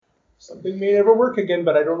Something may never work again,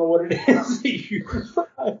 but I don't know what it is that you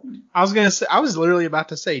find. I was gonna say, I was literally about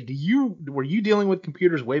to say, were you dealing with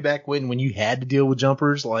computers way back when you had to deal with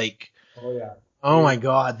jumpers? Like, Oh yeah. oh my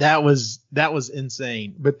God, that was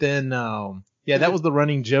insane. But then, that was the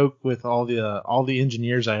running joke with all the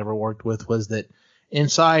engineers I ever worked with, was that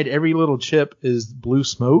inside every little chip is blue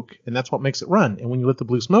smoke, and that's what makes it run. And when you let the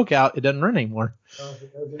blue smoke out, it doesn't run anymore.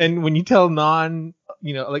 And when you tell electrical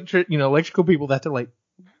people that, they're like,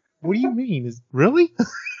 what do you mean? Really?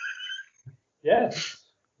 Yes.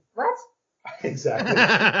 What?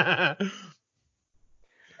 Exactly.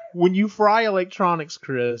 When you fry electronics,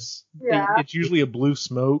 Chris, it's usually a blue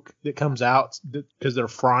smoke that comes out because they're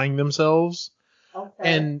frying themselves. Okay.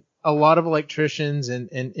 And a lot of electricians and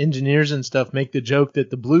engineers and stuff make the joke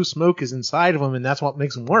that the blue smoke is inside of them, and that's what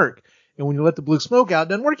makes them work. And when you let the blue smoke out, it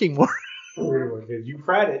doesn't work anymore. You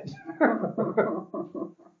fried it.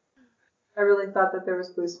 I really thought that there was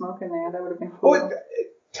blue smoke in there. That would have been cool. Well,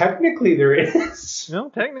 technically there is. No,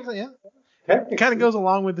 technically, yeah. Technically. It kind of goes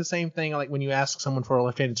along with the same thing, like when you ask someone for a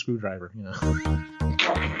left-handed screwdriver,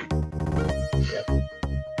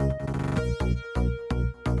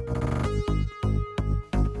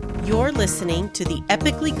 You're listening to the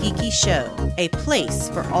Epically Geeky Show, a place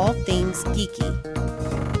for all things geeky.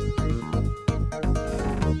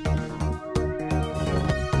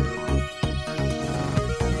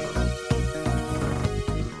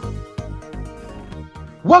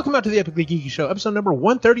 Welcome out to the Epically Geeky Show, episode number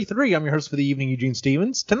 133. I'm your host for the evening, Eugene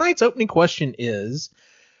Stevens. Tonight's opening question is,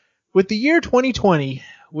 with the year 2020,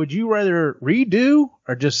 would you rather redo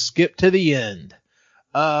or just skip to the end?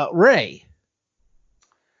 Ray.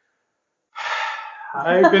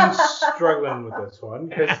 I've been struggling with this one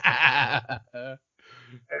because I'd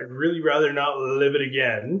really rather not live it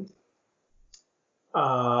again.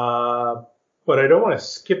 But I don't want to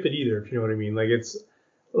skip it either, if you know what I mean. Like,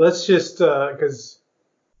 let's just, because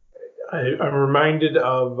I'm reminded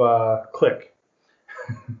of Click.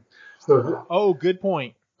 Oh, good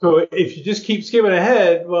point. So if you just keep skipping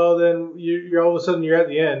ahead, well, then you're all of a sudden you're at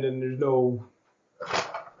the end and there's no,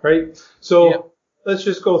 right? So Let's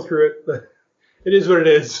just go through it. It is what it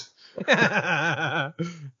is. Let's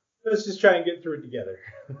just try and get through it together.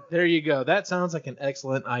 There you go. That sounds like an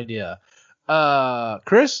excellent idea.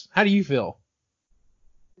 Chris, how do you feel?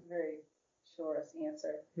 Very shortest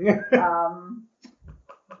answer.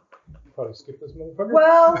 Probably skip this motherfucker.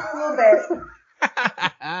 Well, a little bit.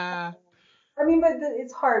 I mean, but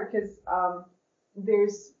it's hard because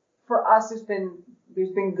for us there's been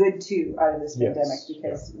good too out of this pandemic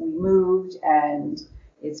because we moved and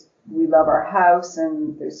we love our house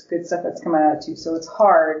and there's good stuff that's coming out of it too. So it's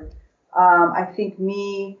hard. I think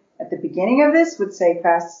me at the beginning of this would say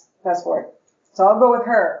fast forward. So I'll go with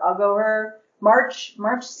her. March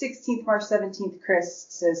 16th, March 17th. Chris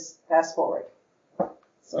says fast forward.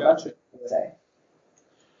 So that's what I would say.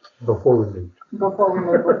 Before we moved.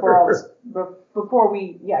 Before all this, because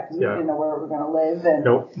we didn't know where we were going to live, and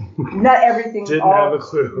nope. Not everything. Didn't have a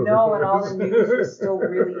clue. No, and all the news was still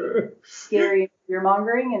really scary and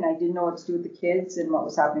fear-mongering, and I didn't know what to do with the kids and what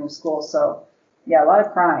was happening with school. So, a lot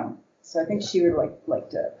of crying. So I think she would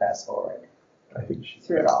like to fast forward. I think she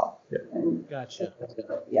through it all. Yeah. And, gotcha.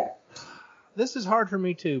 Yeah. This is hard for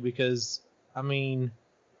me too because I mean,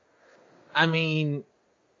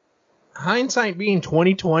 hindsight being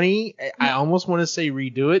 2020, I almost want to say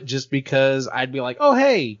redo it just because I'd be like, oh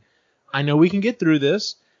hey, I know we can get through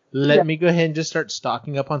this. Let me go ahead and just start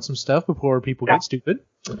stocking up on some stuff before people get stupid.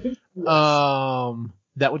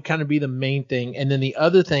 That would kind of be the main thing. And then the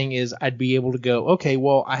other thing is I'd be able to go, okay,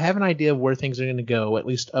 well, I have an idea of where things are going to go, at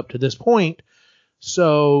least up to this point.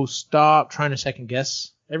 So stop trying to second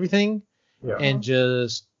guess everything and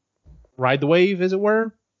just ride the wave, as it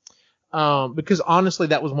were. Because honestly,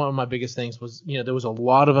 that was one of my biggest things was, there was a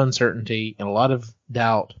lot of uncertainty and a lot of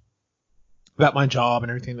doubt about my job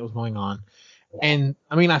and everything that was going on. And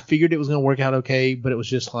I figured it was going to work out okay, but it was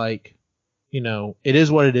just like, it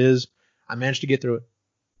is what it is. I managed to get through it.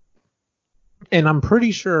 And I'm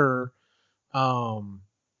pretty sure, granted,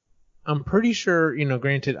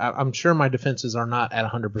 I'm sure my defenses are not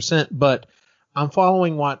at 100%, but I'm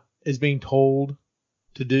following what is being told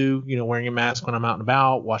to do, wearing a mask when I'm out and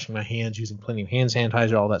about, washing my hands, using plenty of hand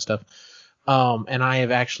sanitizer, all that stuff. And I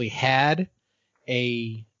have actually had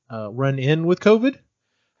a run-in with COVID,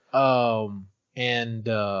 and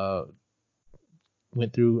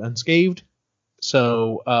went through unscathed.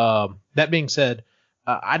 So that being said,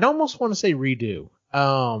 I'd almost want to say redo.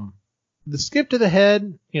 The skip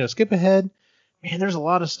ahead, man, there's a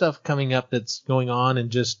lot of stuff coming up that's going on, and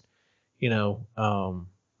just,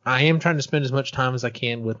 I am trying to spend as much time as I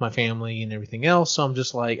can with my family and everything else. So I'm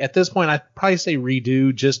just like, at this point, I'd probably say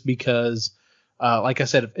redo just because, like I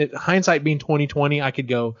said, if hindsight being 2020, I could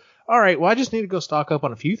go, all right, well, I just need to go stock up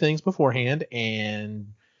on a few things beforehand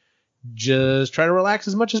and just try to relax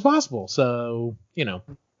as much as possible. So,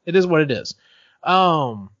 it is what it is.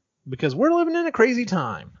 Because we're living in a crazy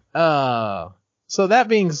time. So that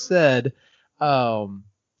being said,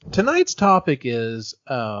 tonight's topic is,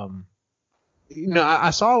 I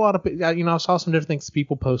saw a lot of, I saw some different things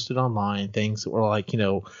people posted online, things that were like,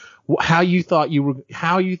 how you thought you were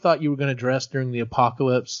going to dress during the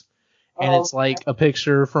apocalypse. And it's like a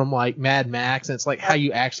picture from like Mad Max, and it's like how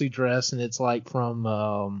you actually dress, and it's like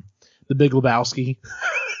from The Big Lebowski.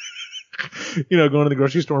 Going to the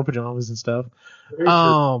grocery store in pajamas and stuff.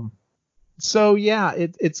 So yeah,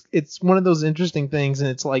 it's one of those interesting things, and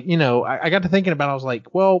it's like, I got to thinking about it, I was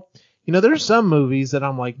like, well, there's some movies that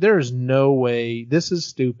I'm like, there's no way, this is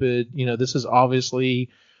stupid, this is obviously,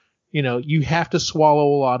 you have to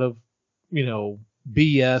swallow a lot of,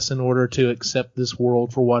 BS in order to accept this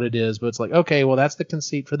world for what it is. But it's like, okay, well, that's the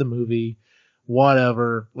conceit for the movie.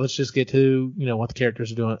 Whatever. Let's just get to, what the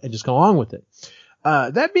characters are doing and just go along with it.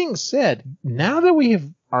 That being said, now that we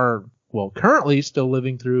are currently still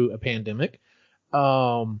living through a pandemic,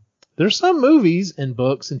 there's some movies and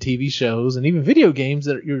books and TV shows and even video games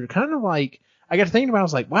that you're kind of like, I got to thinking about, I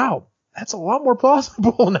was like, wow, that's a lot more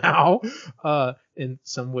plausible now. In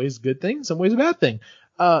some ways, good thing, some ways, a bad thing.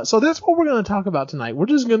 So that's what we're going to talk about tonight. We're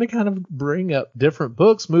just going to kind of bring up different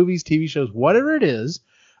books, movies, TV shows, whatever it is,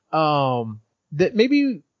 that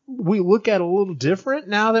maybe we look at a little different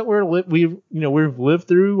now that we've lived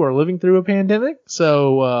through or living through a pandemic.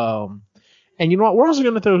 So, and you know what? We're also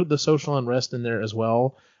going to throw the social unrest in there as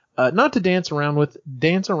well. Not to dance around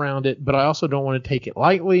it, but I also don't want to take it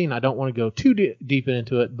lightly, and I don't want to go too deep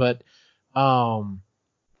into it. But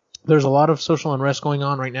there's a lot of social unrest going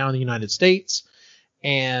on right now in the United States.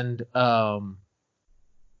 And, I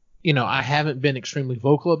haven't been extremely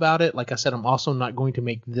vocal about it. Like I said, I'm also not going to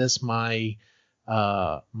make this my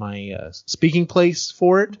speaking place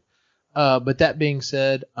for it. But that being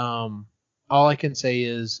said, all I can say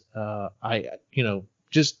is,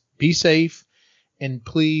 just be safe, and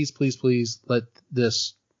please, please, please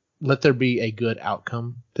let there be a good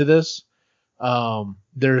outcome to this.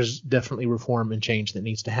 There's definitely reform and change that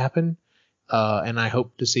needs to happen. And I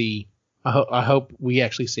hope we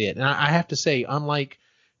actually see it. And I have to say, unlike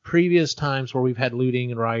previous times where we've had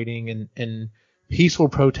looting and rioting and peaceful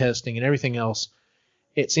protesting and everything else,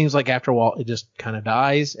 it seems like after a while it just kind of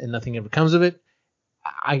dies and nothing ever comes of it.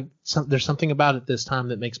 There's something about it this time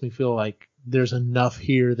that makes me feel like there's enough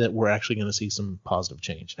here that we're actually going to see some positive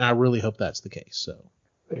change. And I really hope that's the case. So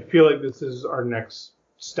I feel like this is our next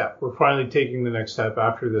step. We're finally taking the next step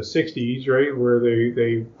after the 60s, right? Where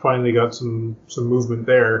they finally got some movement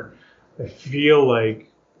there. I feel like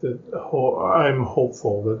I'm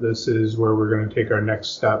hopeful that this is where we're going to take our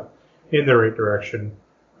next step in the right direction.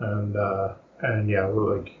 And yeah,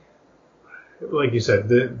 like you said,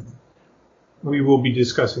 we will be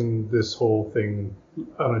discussing this whole thing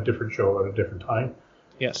on a different show at a different time.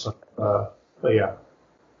 Yes. But yeah.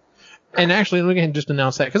 And actually, we can just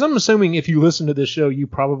announce that, because I'm assuming if you listen to this show, you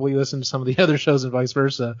probably listen to some of the other shows and vice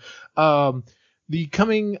versa. The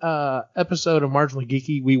coming episode of Marginally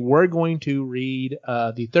Geeky, we were going to read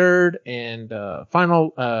the third and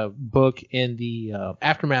final book in the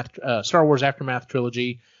Aftermath Star Wars Aftermath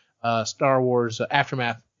trilogy, Star Wars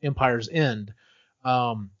Aftermath Empire's End.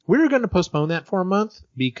 We were going to postpone that for a month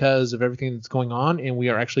because of everything that's going on, and we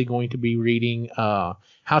are actually going to be reading How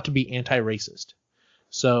to Be Anti-Racist.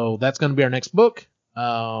 So that's going to be our next book.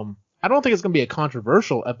 I don't think it's going to be a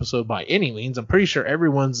controversial episode by any means. I'm pretty sure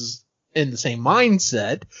everyone's in the same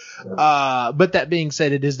mindset. But that being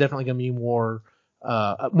said, it is definitely going to be more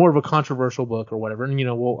of a controversial book or whatever. And,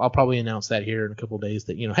 I'll probably announce that here in a couple of days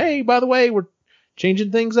that, hey, by the way, we're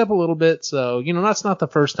changing things up a little bit. So, that's not the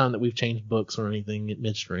first time that we've changed books or anything at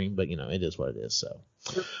midstream, but, it is what it is. So,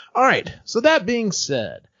 all right. So that being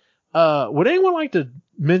said, would anyone like to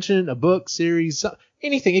mention a book, series,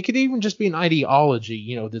 anything? It could even just be an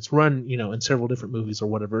ideology, that's run, in several different movies or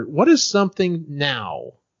whatever. What is something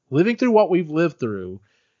now, living through what we've lived through,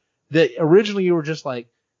 that originally you were just like,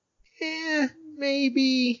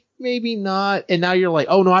 maybe not, and now you're like,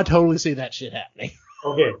 oh no, I totally see that shit happening.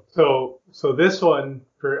 Okay, so this one,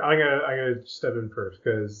 I'm gonna step in first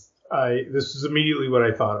because this is immediately what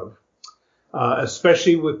I thought of,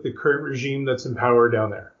 especially with the current regime that's in power down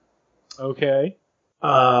there. Okay.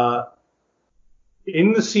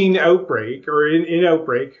 In the scene Outbreak, or in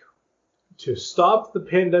Outbreak, to stop the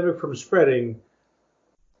pandemic from spreading,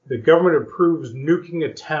 the government approves nuking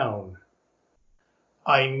a town.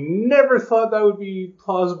 I never thought that would be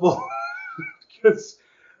plausible. Because,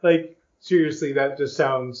 like, seriously, that just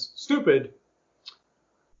sounds stupid.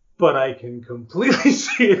 But I can completely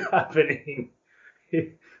see it happening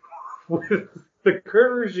with the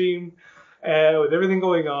current regime and with everything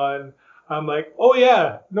going on. I'm like, oh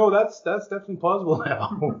yeah, no, that's definitely plausible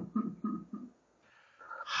now.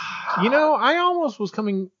 You know, I almost was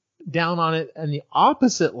coming down on it in the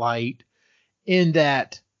opposite light, in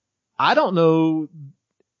that I don't know.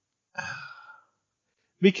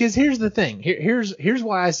 Because here's the thing. Here's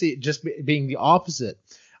why I see it just being the opposite.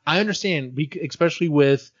 I understand, especially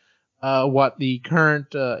with what the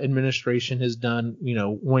current administration has done, you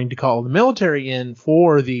know, wanting to call the military in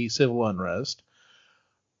for the civil unrest.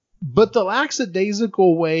 But the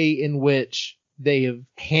lackadaisical way in which they have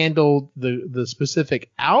handled the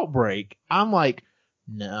specific outbreak, I'm like,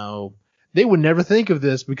 no, they would never think of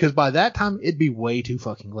this, because by that time it'd be way too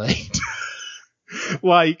fucking late.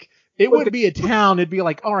 Like, it wouldn't be a town. It'd be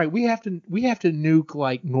like, all right, we have to nuke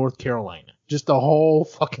like North Carolina, just the whole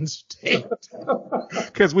fucking state,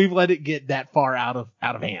 because we've let it get that far out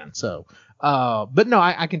of hand. So, but no,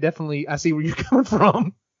 I can definitely, I see where you're coming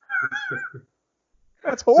from.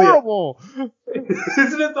 That's horrible. So, yeah.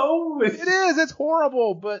 Isn't it though? It is. It's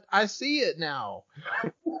horrible, but I see it now.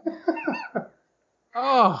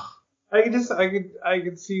 Oh, I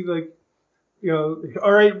could see, like, you know,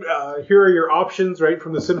 all right, here are your options, right,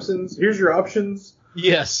 from The Simpsons. Here's your options.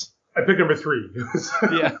 Yes. I picked number 3.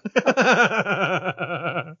 Yeah.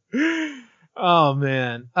 Oh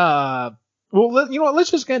man. Well, you know what?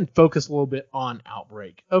 Let's just again focus a little bit on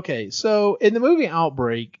Outbreak. Okay, so in the movie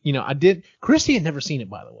Outbreak, you know, Christy had never seen it,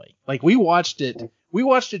 by the way. Like, we watched it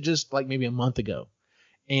just like maybe a month ago.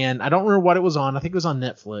 And I don't remember what it was on. I think it was on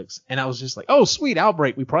Netflix. And I was just like, oh, sweet,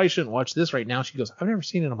 Outbreak. We probably shouldn't watch this right now. She goes, I've never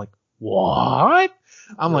seen it. I'm like, what?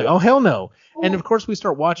 I'm like, oh, hell no. And of course we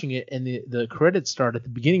start watching it, and the credits start at the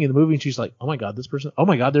beginning of the movie, and she's like, oh my God, this person, oh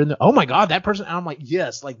my God, they're in there. Oh my God, that person. And I'm like,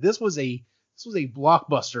 yes, like this was a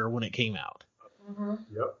blockbuster when it came out. Mm-hmm.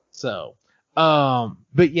 Yep. So,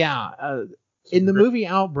 but yeah, in the movie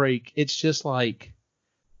Outbreak, it's just like,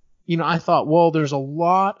 you know, I thought, well, there's a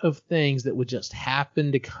lot of things that would just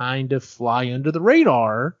happen to kind of fly under the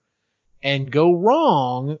radar and go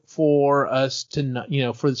wrong for us to, you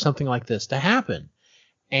know, for something like this to happen.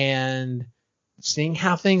 And seeing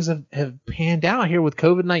how things have panned out here with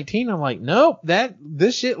COVID-19, I'm like, nope,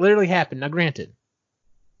 this shit literally happened. Now, granted,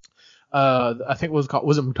 I think was it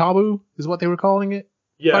Mutabu is what they were calling it?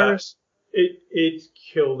 Yeah. Virus? It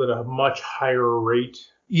killed at a much higher rate.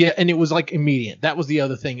 Yeah, and it was like immediate. That was the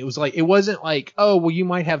other thing. It was like, it wasn't like, oh, well, you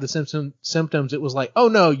might have the symptoms. It was like, oh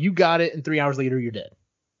no, you got it, and 3 hours later you're dead.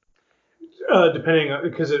 Depending on,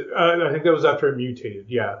 because I think that was after it mutated.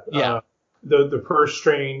 Yeah. Yeah. The first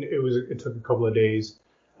strain, it took a couple of days,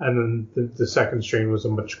 and then the second strain was a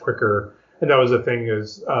much quicker. And that was the thing,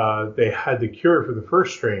 is they had the cure for the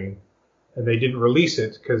first strain, and they didn't release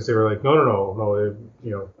it because they were like, no,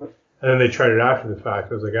 you know. And then they tried it after the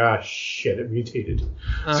fact. I was like, shit, it mutated.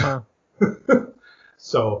 Uh-huh.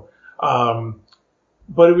 So,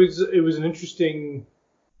 but it was an interesting,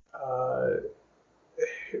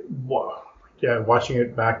 watching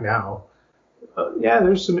it back now.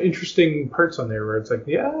 There's some interesting parts on there where it's like,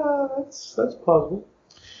 yeah, that's plausible.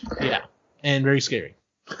 Yeah, and very scary.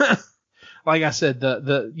 Like I said,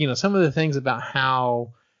 the you know, some of the things about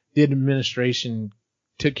how the administration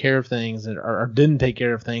took care of things or didn't take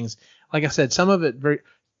care of things. Like I said, some of it very.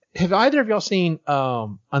 Have either of y'all seen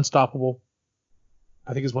Unstoppable?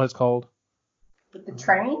 I think is what it's called. With the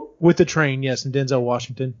train? With the train, yes, in Denzel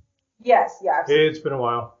Washington. Yes, yeah. It's been a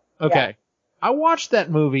while. Okay. Yeah. I watched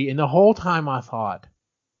that movie, and the whole time I thought,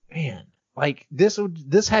 man, like this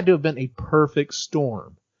had to have been a perfect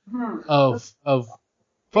storm of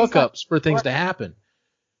fuck ups for things to happen.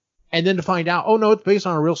 And then to find out, oh no, it's based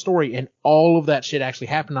on a real story, and all of that shit actually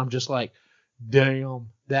happened. I'm just like, damn,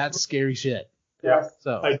 that's scary shit. Yeah.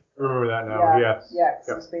 So I remember that now. Yeah, because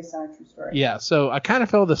it was based on a true story. yeah, so I kind of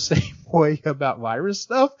feel the same way about virus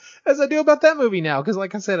stuff as I do about that movie now. Because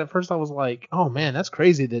like I said, at first I was like, oh man, that's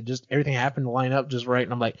crazy that just everything happened to line up just right.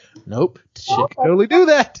 And I'm like, nope, shit can totally do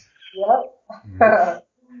that. Yep.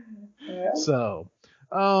 Yeah. So,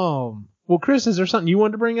 well, Chris, is there something you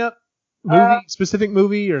wanted to bring up? Specific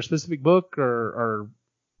movie or specific book or?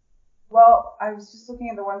 Well, I was just looking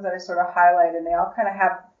at the ones that I sort of highlighted, and they all kind of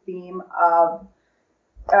have the theme of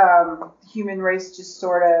human race just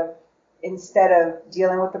sort of, instead of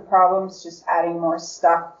dealing with the problems, just adding more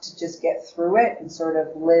stuff to just get through it and sort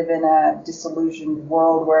of live in a disillusioned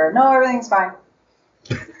world where, no, everything's fine.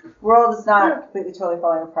 world is not completely totally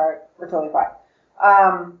falling apart. We're totally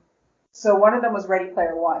fine. So one of them was Ready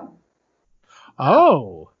Player One.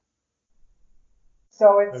 Oh.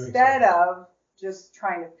 So instead of just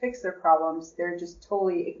trying to fix their problems, they're just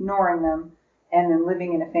totally ignoring them and then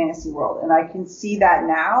living in a fantasy world. And I can see that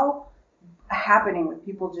now happening with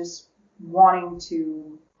people just wanting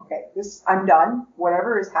to, okay, I'm done.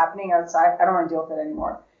 Whatever is happening outside, I don't want to deal with it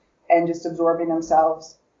anymore. And just absorbing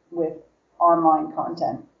themselves with online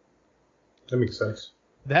content. That makes sense.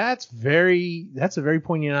 That's a very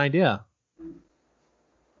poignant idea.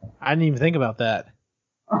 I didn't even think about that.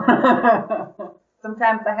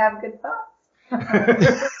 Sometimes I have good thoughts.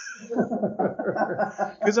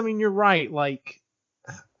 Because, I mean, you're right. Like,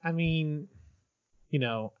 I mean, you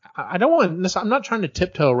know, I don't want to, I'm not trying to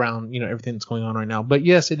tiptoe around, you know, everything that's going on right now. But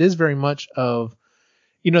yes, it is very much of,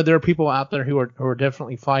 you know, there are people out there who are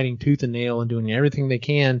definitely fighting tooth and nail and doing everything they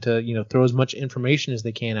can to, you know, throw as much information as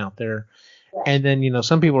they can out there. Yeah. And then, you know,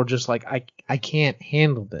 some people are just like, I can't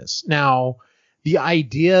handle this. Now, the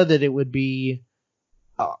idea that it would be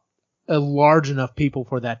a large enough people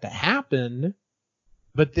for that to happen,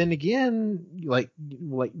 but then again, like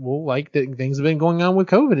the things have been going on with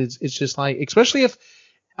COVID. It's just like, especially if,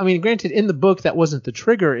 I mean, granted, in the book that wasn't the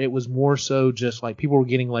trigger. It was more so just like people were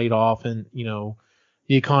getting laid off, and you know,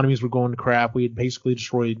 the economies were going to crap. We had basically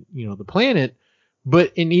destroyed, you know, the planet.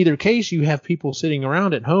 But in either case, you have people sitting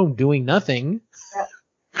around at home doing nothing. Yeah,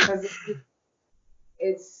 because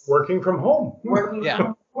it's working from home. Working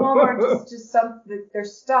from home, or just they're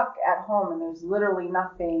stuck at home, and there's literally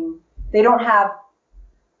nothing. They don't have.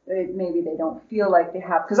 Maybe they don't feel like they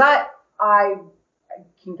have. Because I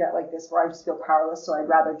can get like this where I just feel powerless. So I'd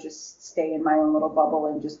rather just stay in my own little bubble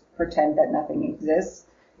and just pretend that nothing exists,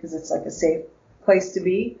 because it's like a safe place to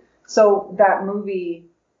be. So that movie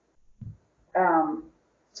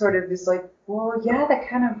sort of is like, well, yeah, that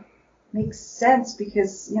kind of makes sense,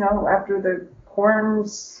 because, you know, after the porn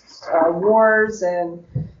wars and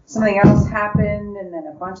something else happened, and then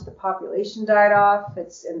a bunch of the population died off,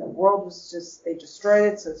 and the world was just, they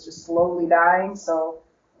destroyed it, so it's just slowly dying. So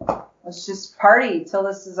let's just party till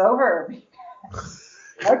this is over, because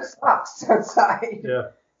life sucks outside.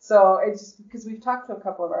 Yeah. So it's just because we've talked to a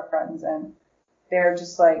couple of our friends, and they're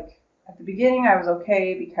just like, at the beginning I was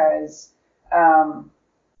okay because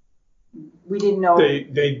we didn't know.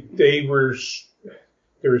 They were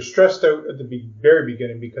stressed out at the very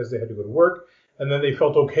beginning because they had to go to work, and then they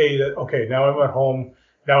felt okay that, okay, now I'm at home,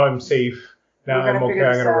 now I'm safe, now I'm okay,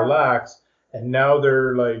 I'm going to relax. And now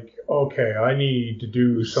they're like, okay, I need to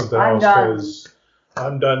do something else because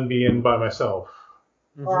I'm done being by myself.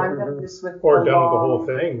 Or I'm done this with or done with the whole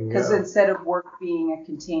thing. Because instead of work being a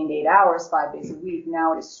contained 8 hours, 5 days a week,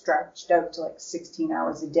 now it is stretched out to like 16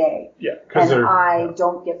 hours a day. Yeah. And I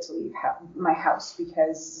don't get to leave my house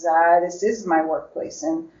because this is my workplace.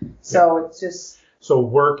 And so it's just... So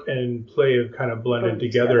work and play have kind of blended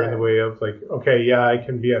together in the way of like, okay, yeah, I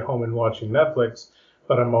can be at home and watching Netflix,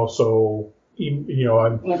 but I'm also... I'm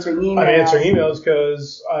answering emails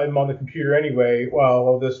because I'm on the computer anyway.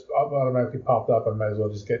 Well, this automatically popped up. I might as well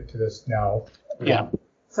just get to this now. Yeah.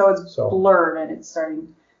 So it's blurred, and it's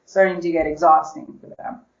starting to get exhausting for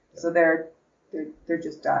them. So they're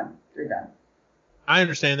just done. They're done. I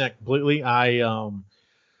understand that completely. An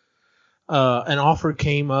offer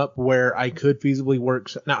came up where I could feasibly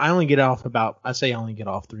work. Now I only get off 3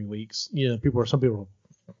 weeks. You know, some people.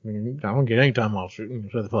 I don't get any time off. Shut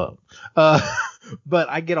the fuck up. But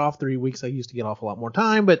I get off 3 weeks. I used to get off a lot more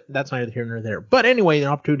time, but that's neither here nor there. But anyway, an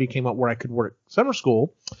opportunity came up where I could work summer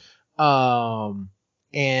school, and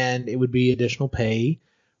it would be additional pay,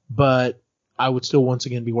 but I would still once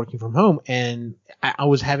again be working from home. And I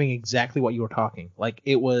was having exactly what you were talking. Like,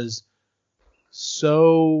 it was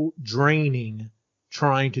so draining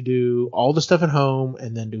trying to do all the stuff at home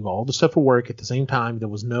and then do all the stuff for work at the same time. There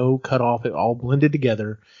was no cutoff. It all blended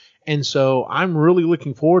together. And so I'm really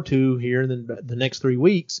looking forward to here in the next 3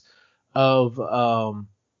 weeks of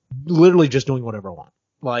literally just doing whatever I want.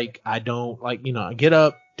 Like, I don't, like, you know, I get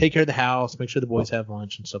up, take care of the house, make sure the boys have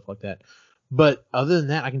lunch and stuff like that. But other than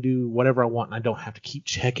that, I can do whatever I want, and I don't have to keep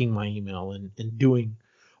checking my email and doing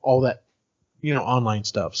all that, you know, online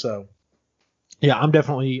stuff. So yeah, I'm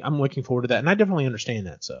looking forward to that, and I definitely understand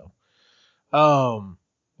that. So,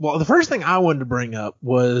 well, the first thing I wanted to bring up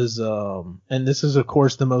was, and this is of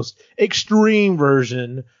course the most extreme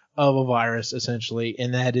version of a virus, essentially,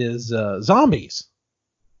 and that is zombies.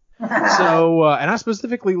 So, and I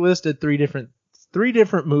specifically listed three different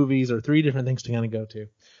movies or three different things to kind of go to.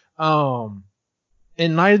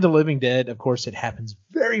 In Night of the Living Dead, of course, it happens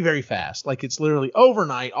very, very fast. Like, it's literally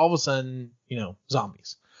overnight, all of a sudden, you know,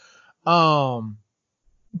 zombies.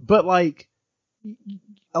 But like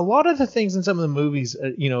a lot of the things in some of the movies,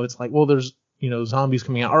 it's like, well, there's, zombies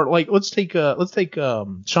coming out, or like, let's take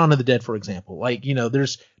Shaun of the Dead, for example. Like,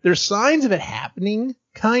 there's signs of it happening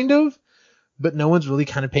kind of, but no one's really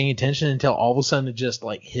kind of paying attention until all of a sudden it just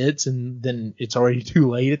like hits, and then it's already too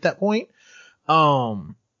late at that point.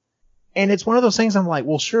 And it's one of those things I'm like,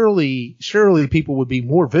 well, surely people would be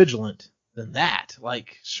more vigilant than that.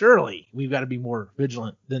 Like, surely we've got to be more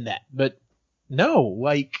vigilant than that. But no,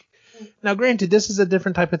 like, now granted, this is a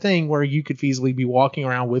different type of thing where you could feasibly be walking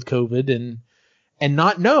around with COVID and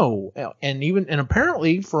not know. And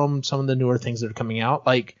apparently from some of the newer things that are coming out,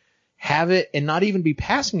 like, have it and not even be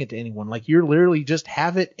passing it to anyone. Like, you're literally just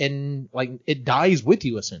have it and like it dies with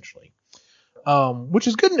you essentially. Which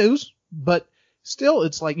is good news, but still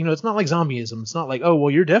it's like, it's not like zombieism. It's not like, oh, well,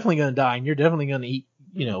 you're definitely going to die and you're definitely going to eat,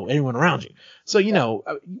 anyone around you. So,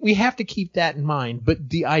 we have to keep that in mind. But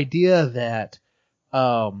the idea that,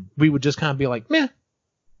 we would just kind of be like, meh,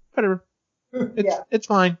 whatever. It's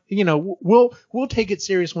fine. We'll take it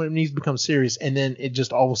serious when it needs to become serious. And then it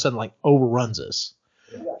just all of a sudden like overruns us.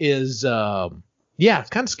 Is it's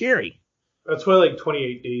kind of scary. That's why like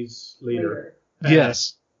 28 days later.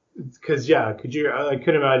 Yes. Because I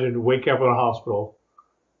could imagine waking up in a hospital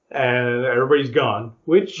and everybody's gone,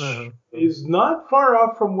 which is not far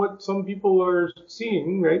off from what some people are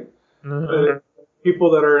seeing, right?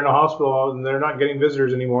 People that are in a hospital and they're not getting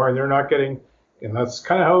visitors anymore, and they're not getting, and that's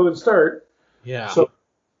kind of how it would start. Yeah.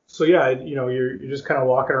 So yeah, you're just kind of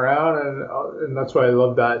walking around, and that's why I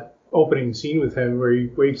love that opening scene with him where he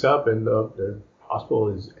wakes up and the hospital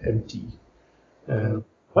is empty, and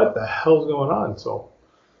what the hell's going on? So,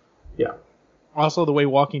 yeah. Also, the way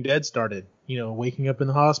Walking Dead started, waking up in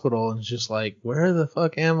the hospital and it's just like, where the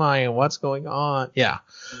fuck am I and what's going on? Yeah.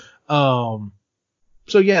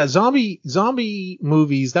 So yeah, zombie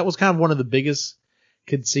movies, that was kind of one of the biggest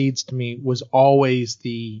concedes to me, was always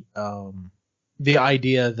the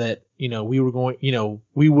idea that,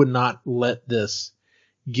 we would not let this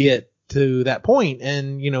get to that point.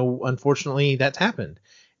 And, unfortunately that's happened.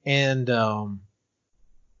 And,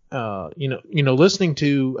 listening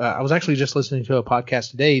to, I was actually just listening to a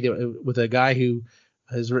podcast today with a guy who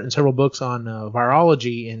has written several books on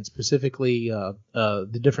virology and specifically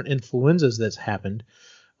the different influenzas that's happened.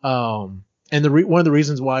 And one of the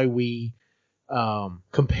reasons why we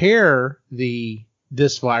compare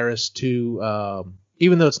this virus to,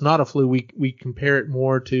 even though it's not a flu, we compare it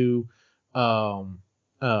more to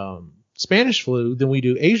Spanish flu than we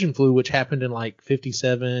do Asian flu, which happened in like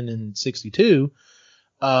 57 and 62.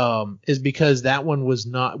 Is because that one was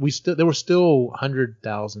not, there were still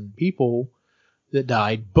 100,000 people that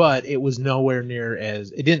died, but it was nowhere near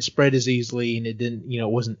it didn't spread as easily, and it didn't, it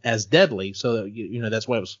wasn't as deadly. So, that's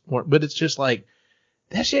why it was more, but it's just like,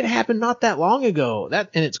 that shit happened not that long ago. And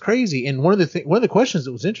it's crazy. And one of the questions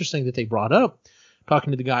that was interesting that they brought up,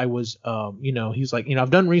 talking to the guy, was, he's like,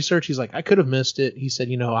 I've done research. He's like, I could have missed it. He said,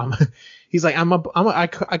 I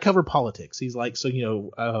cover politics. He's like, so,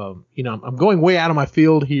 I'm going way out of my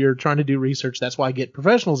field here trying to do research. That's why I get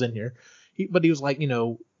professionals in here. But he was like,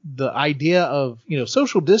 the idea of,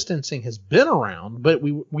 social distancing has been around, but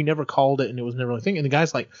we never called it, and it was never a thing. And the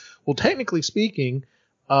guy's like, well, technically speaking,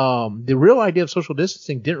 the real idea of social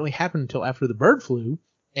distancing didn't really happen until after the bird flu,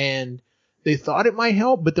 and they thought it might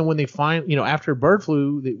help, but then when they after bird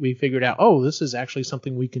flu, we figured out, oh, this is actually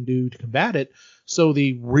something we can do to combat it. So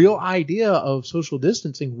the real idea of social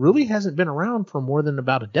distancing really hasn't been around for more than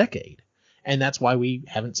about a decade, and that's why we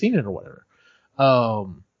haven't seen it or whatever.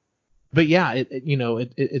 But yeah,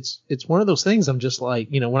 it's one of those things. I'm just like,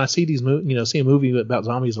 when I see these see a movie about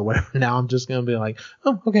zombies or whatever, now I'm just gonna be like,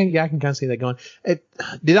 oh, okay, yeah, I can kind of see that going.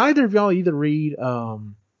 Did either of y'all read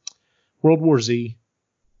World War Z?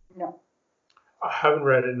 No. I haven't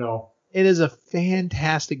read it, no. It is a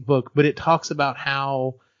fantastic book, but it talks about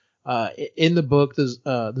how in the book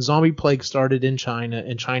the zombie plague started in China,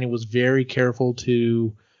 and China was very careful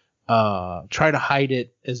to try to hide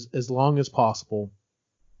it as long as possible,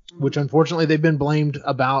 which unfortunately they've been blamed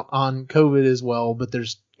on COVID as well, but they're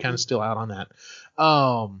kind of still out on that.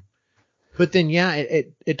 But then, yeah,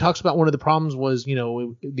 it talks about one of the problems was,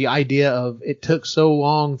 the idea of it took so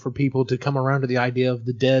long for people to come around to the idea of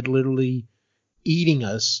the dead literally eating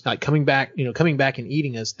us, like coming back and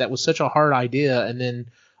eating us. That was such a hard idea. And then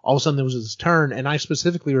all of a sudden there was this turn. And I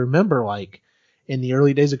specifically remember, like, in the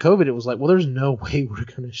early days of COVID, it was like, well, there's no way we're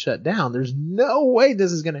going to shut down. There's no way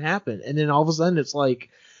this is going to happen. And then all of a sudden it's like,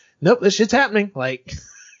 nope, this shit's happening. Like,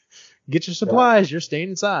 get your supplies. You're staying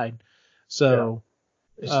inside. So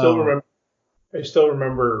I still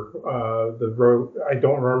remember the road. I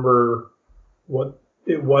don't remember what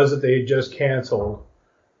it was that they had just canceled,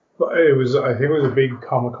 I think it was a big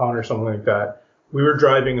Comic-Con or something like that. We were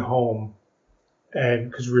driving home, and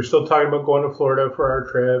because we were still talking about going to Florida for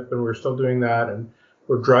our trip, and we were still doing that, and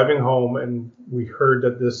we're driving home, and we heard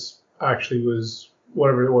that this actually was,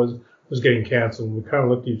 whatever it was getting canceled. And we kind of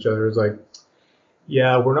looked at each other. It was like,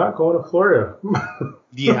 yeah, we're not going to Florida.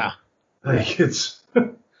 Yeah. Like, it's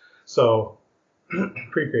so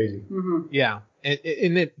pretty crazy. Mm-hmm. Yeah.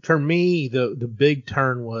 And it, for me, the big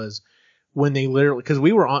turn was when they literally, because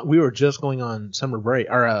we were just going on summer break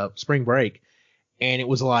or spring break, and it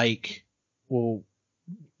was like, well,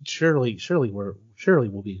 surely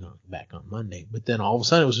we'll be back on Monday. But then all of a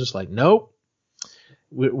sudden it was just like, nope,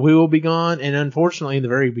 we will be gone. And unfortunately, in the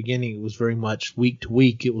very beginning, it was very much week to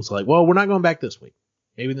week. It was like, well, we're not going back this week.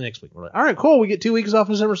 Maybe the next week. We're like, all right, cool. We get 2 weeks off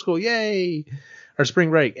in summer school. Yay. Or spring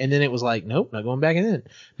break. And then it was like, nope, not going back in.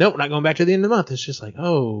 Nope, not going back to the end of the month. It's just like,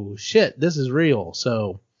 oh shit, this is real.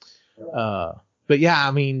 So, but yeah,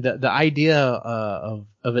 I mean, the idea, of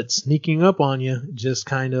it sneaking up on you just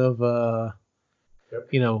kind of,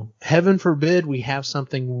 you know, heaven forbid we have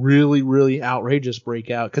something really, really outrageous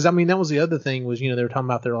break out. Cause I mean, that was the other thing was, you know, they were talking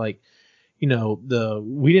about, they're like, you know,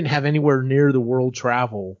 we didn't have anywhere near the world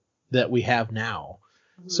travel that we have now.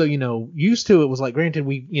 So, you know, used to it was like, granted,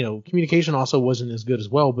 you know, communication also wasn't as good as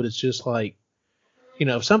well, but it's just like, you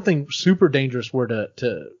know, if something super dangerous were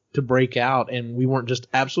to break out and we weren't just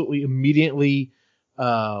absolutely immediately,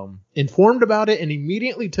 informed about it and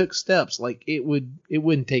immediately took steps, like it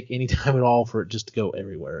wouldn't take any time at all for it just to go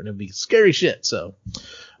everywhere, and it'd be scary shit. So,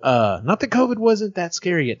 not that COVID wasn't that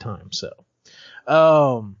scary at times. So,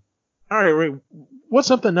 all right, Ray, what's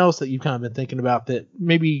something else that you've kind of been thinking about that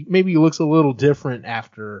maybe looks a little different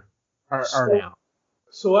after or now?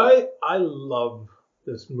 So I love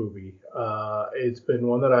this movie. It's been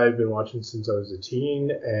one that I've been watching since I was a teen,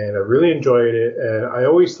 and I really enjoyed it. And I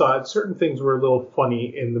always thought certain things were a little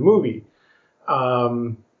funny in the movie.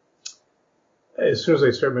 As soon as I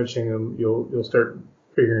start mentioning them, you'll start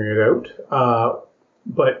figuring it out.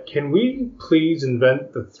 But can we please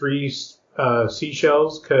invent the 3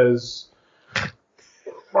 seashells? Because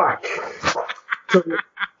fuck. So,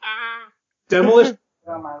 Demolition.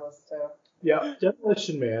 On my list too. Yeah,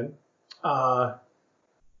 Demolition Man.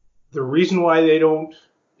 The reason why they don't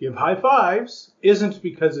give high fives isn't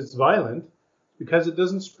because it's violent, because it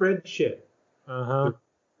doesn't spread shit. They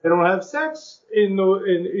don't have sex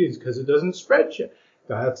is because it doesn't spread shit.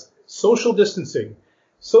 That's social distancing.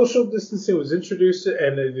 Social distancing was introduced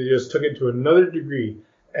and they just took it to another degree.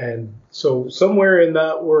 And so somewhere in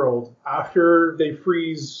that world, after they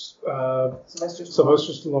freeze Sylvester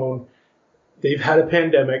Stallone, they've had a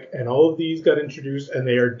pandemic, and all of these got introduced, and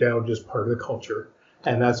they are now just part of the culture.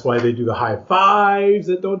 And that's why they do the high fives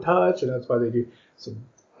that don't touch, and that's why they do. So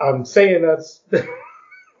I'm saying that's. I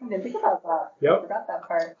didn't think about that. Yep. I forgot that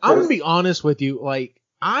part. I'm gonna be honest with you, like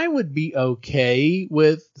I would be okay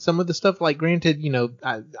with some of the stuff. Like, granted, you know,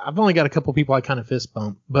 I've only got a couple people I kind of fist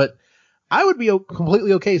bump, but I would be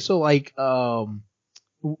completely okay. So, like,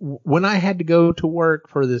 when I had to go to work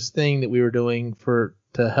for this thing that we were doing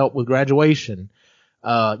to help with graduation,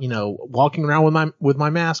 you know, walking around with my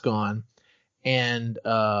mask on, and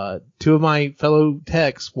 2 of my fellow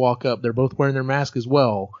techs walk up. They're both wearing their mask as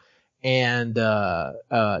well. And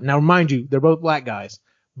now, mind you, they're both black guys,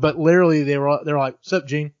 but literally they're like, "What's up,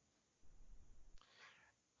 Gene?"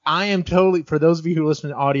 I am totally, for those of you who listen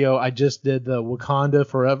to audio, I just did the Wakanda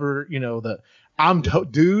Forever, you know,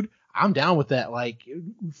 dude, I'm down with that. Like,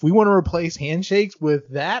 if we want to replace handshakes with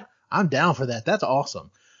that, I'm down for that. That's awesome.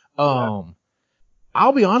 I'll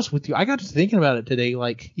be honest with you. I got to thinking about it today.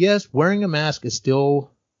 Like, yes, wearing a mask is still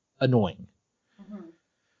annoying,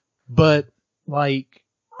 but like,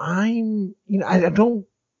 I don't,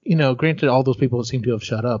 you know, granted, all those people seem to have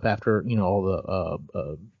shut up after, you know, all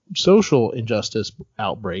the, social injustice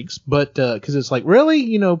outbreaks, but, cause it's like, really,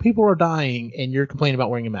 you know, people are dying and you're complaining about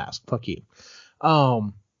wearing a mask. Fuck you.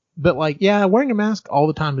 But like, yeah, wearing a mask all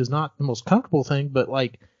the time is not the most comfortable thing, but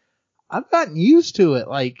like, I've gotten used to it.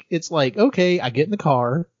 Like, it's like, okay, I get in the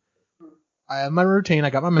car, I have my routine, I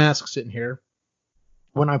got my mask sitting here.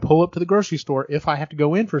 When I pull up to the grocery store, if I have to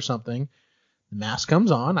go in for something, the mask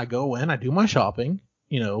comes on, I go in, I do my shopping,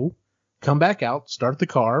 you know, come back out, start the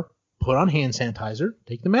car, put on hand sanitizer,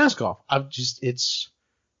 take the mask off.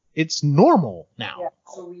 It's normal now. Yeah,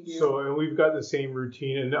 so we do. So, and we've got the same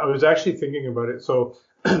routine, and I was actually thinking about it. So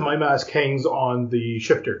my mask hangs on the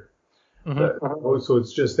shifter. So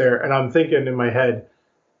it's just there. And I'm thinking in my head,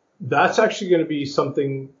 that's actually going to be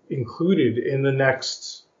something included in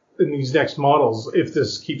these next models. If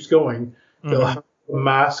this keeps going, they'll have a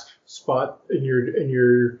mask spot in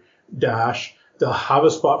your dash. They'll have a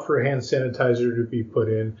spot for hand sanitizer to be put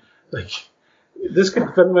in. Like, this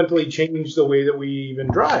could fundamentally change the way that we even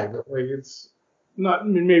drive. Like, it's not,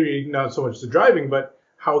 maybe not so much the driving, but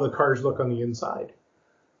how the cars look on the inside.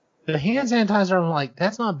 The hand sanitizer, I'm like,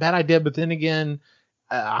 that's not a bad idea. But then again,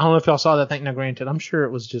 I don't know if y'all saw that thing. Now, granted, I'm sure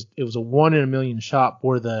it was a 1 in a million shot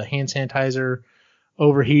where the hand sanitizer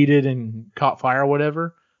overheated and caught fire or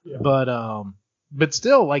whatever. Yeah. But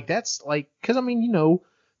still, like, that's like, cause I mean,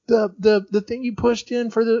 the thing you pushed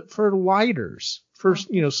in for lighters, for,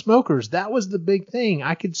 smokers, that was the big thing.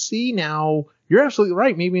 I could see now, you're absolutely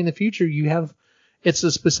right. Maybe in the future it's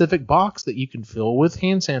a specific box that you can fill with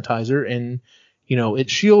hand sanitizer and,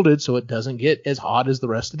 it's shielded so it doesn't get as hot as the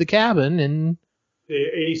rest of the cabin, and the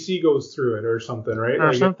AC goes through it or something, right? Or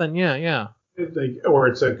like something, yeah. Or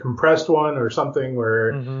it's a compressed one or something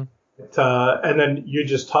where, mm-hmm. And then you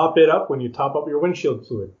just top it up when you top up your windshield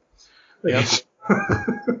fluid. Yep.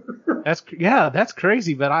 That's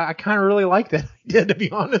crazy, but I kind of really like that idea, to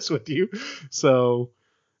be honest with you. So,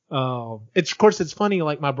 it's funny.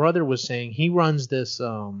 Like my brother was saying, he runs this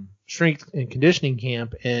strength and conditioning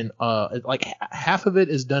camp, and like half of it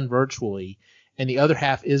is done virtually, and the other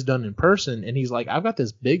half is done in person. And he's like, I've got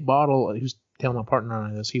this big bottle. He was telling my partner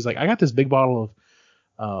on this. He's like, I got this big bottle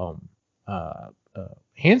of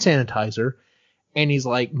hand sanitizer. And he's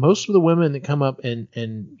like, most of the women that come up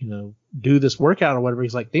and do this workout or whatever,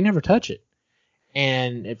 he's like, they never touch it.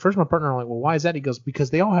 And at first my partner and I'm like, well, why is that? He goes, because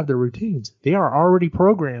they all have their routines. They are already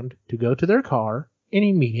programmed to go to their car and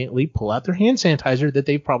immediately pull out their hand sanitizer that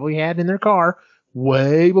they probably had in their car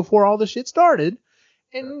way before all the shit started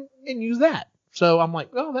and use that. So I'm like,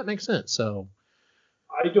 oh, that makes sense. So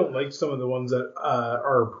I don't like some of the ones that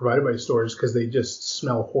are provided by stores because they just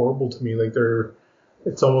smell horrible to me. Like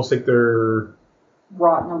it's almost like they're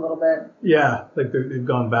rotten a little bit. Yeah, like they've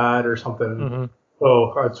gone bad or something. Mm-hmm.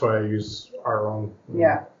 Oh, that's why I use our own.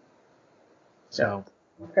 Yeah. So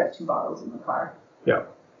I've got 2 bottles in the car. Yeah.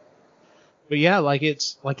 But yeah, like it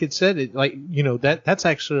said, that's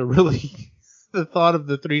actually a really the thought of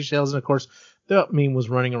the 3 shells, and of course that meme was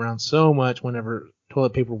running around so much whenever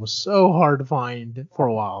toilet paper was so hard to find for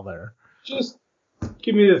a while there. Just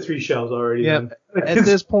give me the 3 shells already. Yeah. At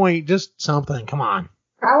this point, just something. Come on.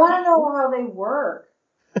 I want to know how they work.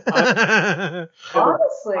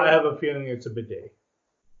 Honestly, I have a feeling it's a bidet.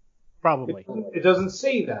 Probably. It doesn't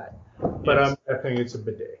say that, but yes. I'm guessing it's a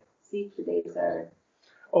bidet. See, bidets are.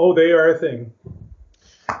 Oh, they are a thing.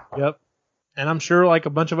 Yep. And I'm sure, like a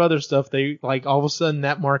bunch of other stuff, they like all of a sudden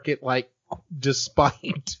that market like just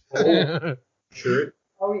spiked. Oh, sure.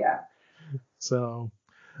 Oh yeah. So,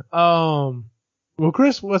 well,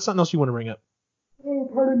 Chris, what's something else you want to bring up? Oh,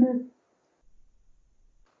 pardon me.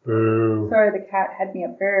 Boo. Sorry, the cat had me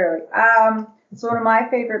up very early. It's one of my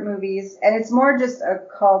favorite movies, and it's more just a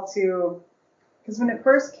call to, because when it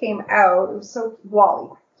first came out, it was so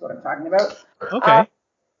WALL-E. That's what I'm talking about. Okay.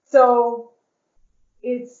 So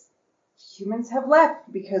it's humans have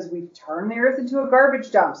left because we've turned the Earth into a garbage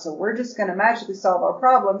dump. So we're just going to magically solve our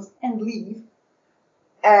problems and leave.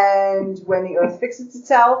 And when the Earth fixes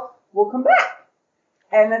itself, we'll come back.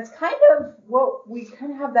 And that's kind of what we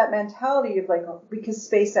kind of have that mentality of like, because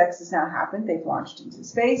SpaceX has now happened, they've launched into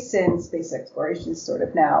space, and space exploration is sort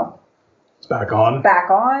of now it's back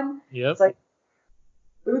on. Yep. It's like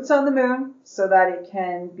boots on the moon so that it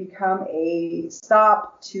can become a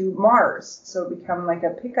stop to Mars. So become like a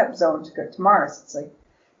pickup zone to go to Mars. It's like,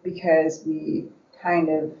 because we kind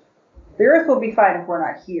of, the Earth will be fine if we're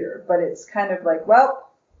not here, but it's kind of like, well,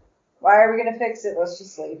 why are we going to fix it? Let's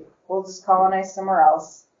just leave. We'll just colonize somewhere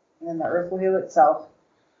else, and then the Earth will heal itself.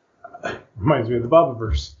 Reminds me of the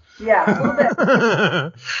Bobiverse. Yeah, a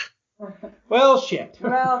little bit. Well, shit.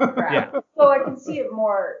 Well, crap. Yeah. So I can see it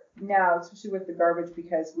more now, especially with the garbage,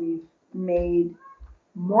 because we've made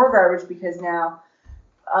more garbage, because now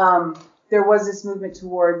there was this movement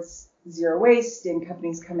towards zero waste and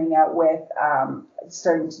companies coming out with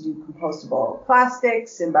starting to do compostable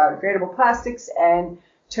plastics and biodegradable plastics and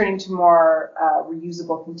turning to more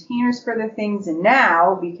reusable containers for their things. And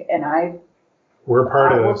now, we're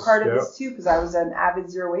part of this too, because I was an avid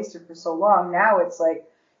zero waster for so long. Now it's like,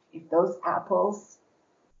 if those apples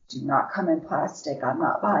do not come in plastic, I'm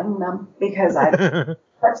not buying them because I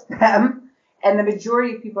touched them. And the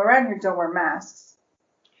majority of people around here don't wear masks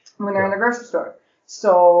when they're in the grocery store.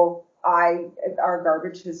 So our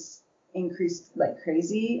garbage has increased like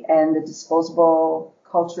crazy, and the disposable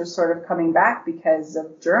culture is sort of coming back because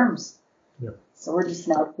of germs. Yep. So we're just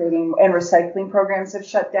now creating, and recycling programs have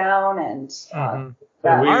shut down, and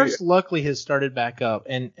ours luckily has started back up.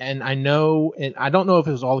 And I know, and I don't know if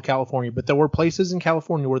it was all of California, but there were places in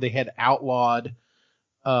California where they had outlawed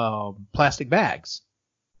plastic bags.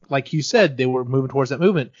 like you said, they were moving towards that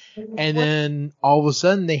movement. And then all of a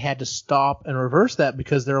sudden they had to stop and reverse that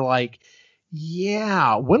because they're like,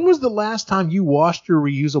 yeah, when was the last time you washed your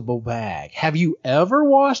reusable bag? Have you ever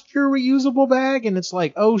washed your reusable bag? And it's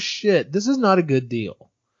like, oh shit, this is not a good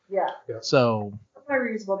deal. Yeah. So my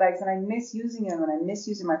reusable bags, and I miss using them, and I miss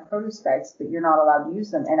using my produce bags, but you're not allowed to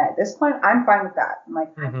use them. And at this point, I'm fine with that. I'm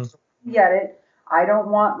like, I get it. I don't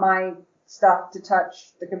want my stuff to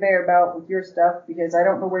touch the conveyor belt with your stuff because I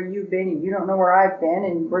don't know where you've been and you don't know where I've been,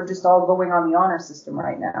 and we're just all going on the honor system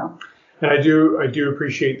right now. And I do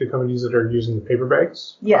appreciate the companies that are using the paper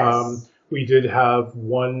bags. Yes. We did have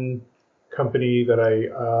one company that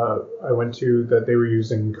I went to that they were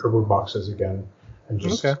using cardboard boxes again, and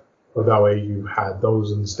just so that way you had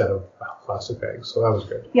those instead of plastic bags. So that was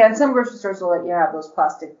good. Yeah, and some grocery stores will let you have those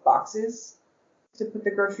plastic boxes to put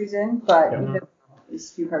the groceries in, but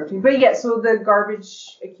it's few between. But yeah, so the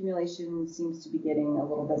garbage accumulation seems to be getting a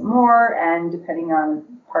little bit more, and depending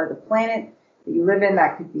on part of the planet that you live in,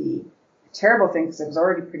 that could be a terrible thing because it was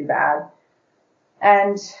already pretty bad.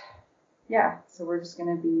 And yeah, so we're just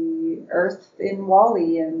going to be Earth in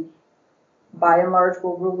Wall-E, and by and large,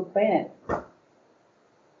 we'll rule the planet.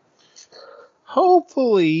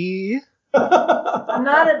 Hopefully. I'm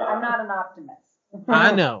not an optimist.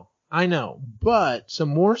 I know. But some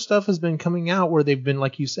more stuff has been coming out where they've been,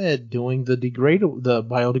 like you said, doing the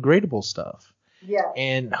biodegradable stuff. Yeah.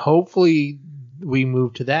 And hopefully we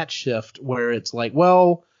move to that shift where it's like,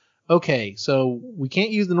 well, okay, so we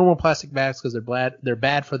can't use the normal plastic bags because they're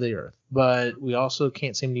bad for the earth. But we also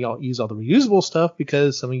can't seem to use all the reusable stuff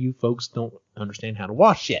because some of you folks don't understand how to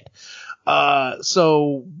wash yet.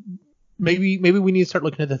 So maybe we need to start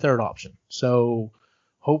looking at the third option. So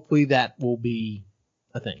hopefully that will be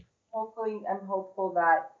a thing. Hopefully, I don't know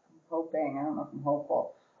if I'm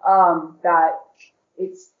hopeful, that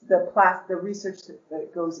it's the research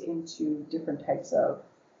that goes into different types of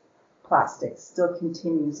plastics still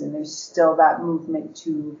continues, and there's still that movement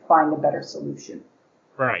to find a better solution.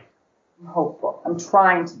 Right. I'm hopeful. I'm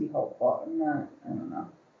trying to be hopeful. I don't know.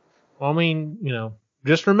 Well, I mean,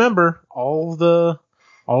 just remember all of the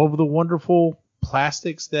wonderful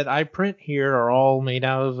plastics that I print here are all made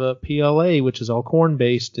out of PLA, which is all corn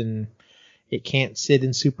based, and it can't sit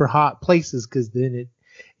in super hot places because then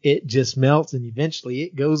it just melts and eventually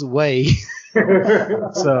it goes away.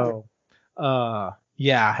 So,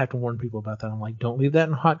 yeah, I have to warn people about that. I'm like, don't leave that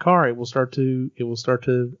in a hot car. It will start to.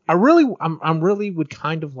 I'm really would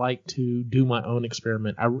kind of like to do my own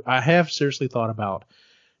experiment. I have seriously thought about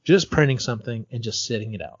just printing something and just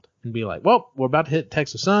sitting it out and be like, well, we're about to hit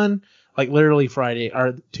Texas sun. Like literally Friday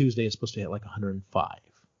or Tuesday is supposed to hit like 105.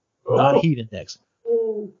 Not heat index.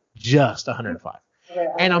 Just 105.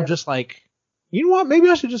 And I'm just like, you know what? Maybe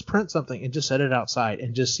I should just print something and just set it outside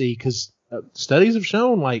and just see, because studies have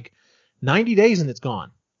shown like 90 days and it's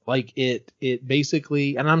gone. Like it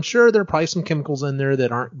basically, and I'm sure there are probably some chemicals in there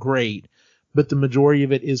that aren't great, but the majority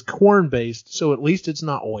of it is corn based. So at least it's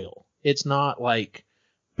not oil. It's not like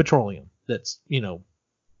petroleum that's,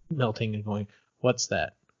 melting and going, what's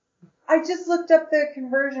that? I just looked up the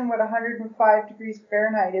conversion, what 105 degrees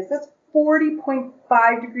Fahrenheit is. That's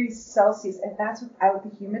 40.5 degrees Celsius, and that's without the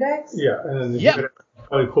Humidex? Yeah, and then the Humidex is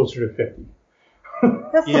probably closer to 50.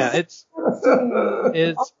 Yeah, it's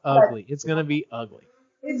ugly. It's going to be ugly.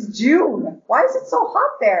 It's June. Why is it so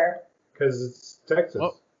hot there? Because it's Texas.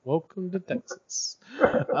 Well, welcome to Texas.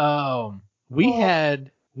 We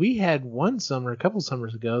had one summer, a couple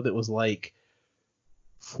summers ago, that was like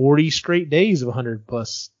 40 straight days of 100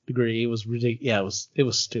 plus degree. It was ridiculous. Yeah, it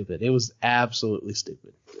was stupid. It was absolutely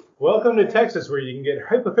stupid. Welcome to Texas, where you can get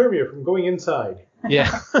hypothermia from going inside.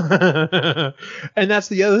 Yeah. And that's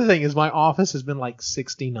the other thing, is my office has been like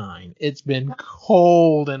 69. It's been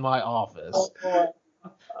cold in my office.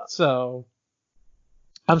 So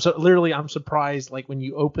I'm surprised, like when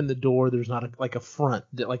you open the door, there's not a front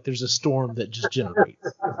that, like, there's a storm that just generates.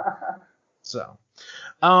 So,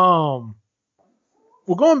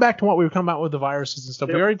 well, going back to what we were talking about with the viruses and stuff,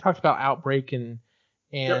 we already talked about outbreak and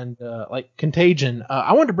like contagion.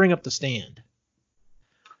 I wanted to bring up The Stand.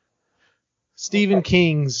 Stephen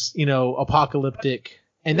King's, apocalyptic,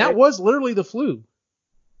 and that was literally the flu.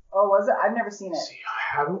 Oh, was it? I've never seen it. See,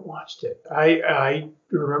 I haven't watched it. I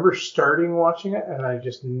remember starting watching it, and I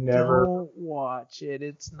just never. Don't watch it.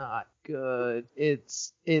 It's not good. It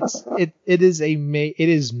was a made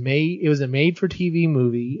for TV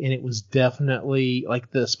movie, and it was definitely,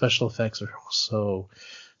 like, the special effects are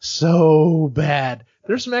so bad.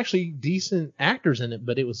 There's some actually decent actors in it,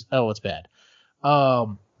 but it's bad.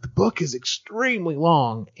 The book is extremely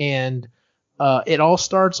long, and It all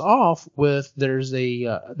starts off with there's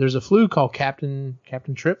a flu called Captain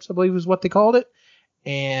Trips, I believe is what they called it,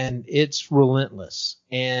 and it's relentless,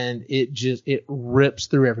 and it rips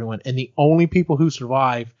through everyone, and the only people who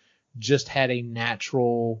survive just had a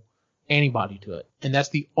natural antibody to it, and that's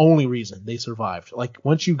the only reason they survived. Like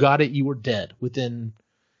once you got it, you were dead within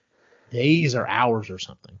days or hours or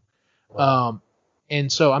something. Wow.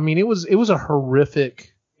 And so I mean it was a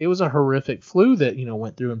horrific flu that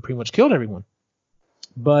went through and pretty much killed everyone.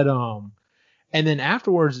 But and then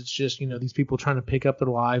afterwards it's just these people trying to pick up their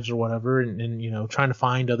lives or whatever, and trying to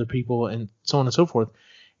find other people and so on and so forth.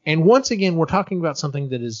 And once again we're talking about something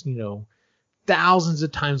that is thousands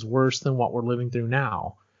of times worse than what we're living through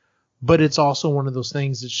now. But it's also one of those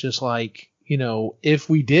things that's just like, if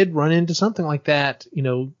we did run into something like that,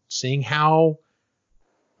 seeing how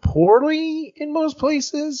poorly in most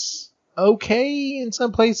places, okay in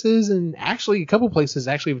some places, and actually a couple places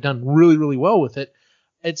actually have done really, really well with it.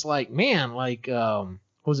 It's like, man, like, what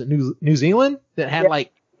was it, New Zealand that had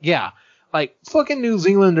like fucking New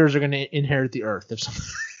Zealanders are going to inherit the earth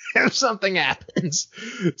if something happens.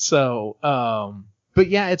 So, but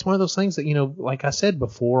yeah, it's one of those things that, like I said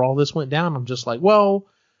before all this went down, I'm just like, well,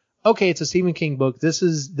 okay, it's a Stephen King book. This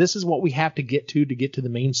is what we have to get to the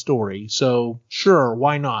main story. So sure,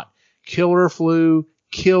 why not? Killer flu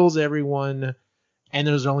kills everyone, and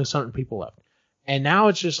there's only certain people left. And now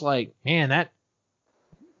it's just like, man,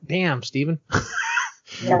 damn, Stephen.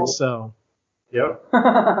 Yeah. So. Yep.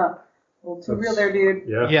 A little too real there, dude.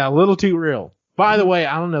 Yeah, a little too real. By the way,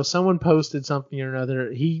 I don't know, someone posted something or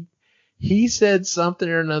another. He said something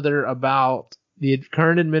or another about the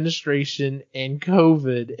current administration and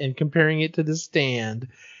COVID and comparing it to The Stand.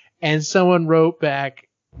 And someone wrote back,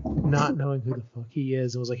 not knowing who the fuck he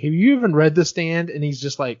is, and was like, have you even read The Stand? And he's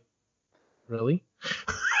just like, really?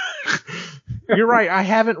 You're right, I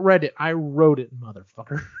haven't read it. I wrote it,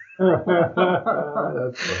 motherfucker.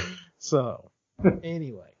 That's funny. So,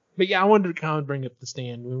 anyway. But yeah, I wanted to kind of bring up The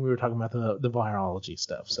Stand when we were talking about the virology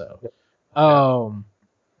stuff. So,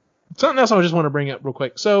 something else I just want to bring up real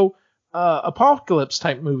quick. So, apocalypse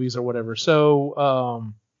type movies or whatever.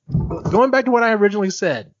 So, going back to what I originally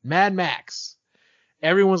said, Mad Max.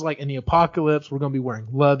 Everyone's like, in the apocalypse, we're going to be wearing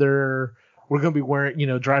leather. We're going to be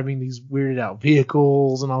wearing, driving these weirded out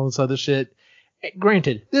vehicles and all this other shit.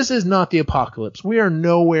 Granted, this is not the apocalypse. We are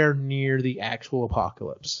nowhere near the actual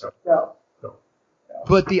apocalypse. No.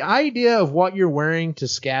 But the idea of what you're wearing to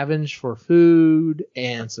scavenge for food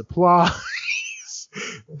and supplies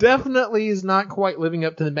definitely is not quite living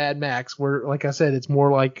up to the Mad Max, where, like I said, it's more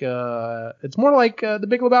like The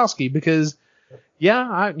Big Lebowski, because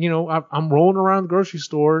I'm rolling around the grocery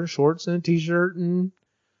store, shorts and a t-shirt, and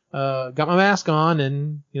got my mask on,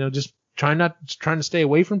 and just trying to stay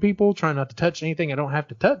away from people, trying not to touch anything I don't have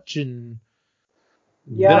to touch, and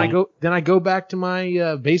then I go back to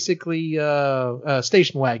my basically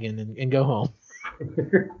station wagon and go home.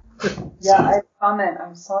 I comment.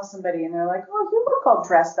 I saw somebody and they're like, "Oh, you look all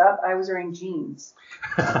dressed up." I was wearing jeans.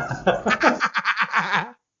 Because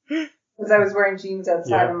I was wearing jeans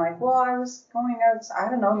outside. I'm like, well, I was going out. I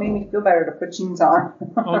don't know. It made me feel better to put jeans on.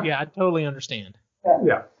 Oh yeah, I totally understand.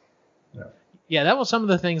 Yeah. Yeah, that was some of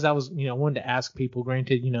the things I was, wanted to ask people.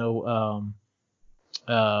 Granted, we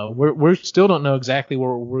still don't know exactly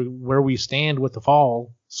where we stand with the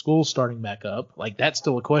fall school starting back up. Like, that's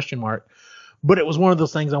still a question mark. But it was one of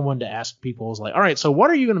those things I wanted to ask people. I was like, all right, so what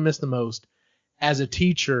are you going to miss the most as a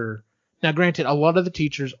teacher? Now, granted, a lot of the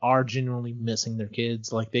teachers are genuinely missing their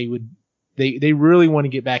kids. Like, they really want to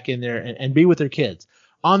get back in there and be with their kids.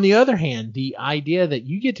 On the other hand, the idea that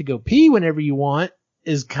you get to go pee whenever you want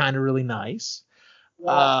is kind of really nice.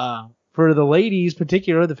 Yeah. For the ladies,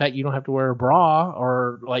 particularly, the fact you don't have to wear a bra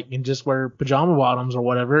or and just wear pajama bottoms or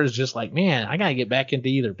whatever is just like, man, I gotta get back into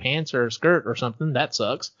either pants or a skirt or something. That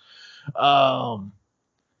sucks. But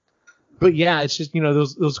yeah, it's just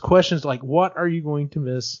those questions like, what are you going to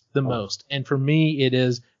miss the most? And for me, it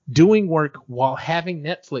is doing work while having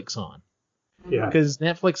Netflix on. Yeah. Because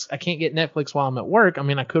Netflix, I can't get Netflix while I'm at work. I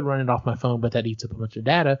mean, I could run it off my phone, but that eats up a bunch of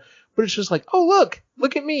data. But it's just like, oh, look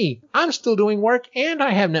at me. I'm still doing work and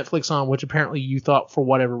I have Netflix on, which apparently you thought for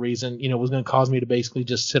whatever reason, was going to cause me to basically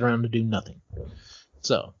just sit around and do nothing.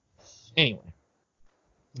 So, anyway.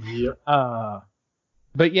 Yep.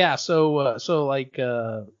 But yeah, so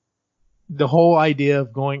the whole idea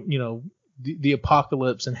of going, the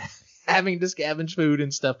apocalypse and having to scavenge food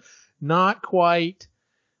and stuff, not quite.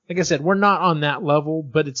 Like I said, we're not on that level,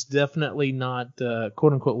 but it's definitely not,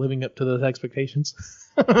 quote unquote, living up to those expectations.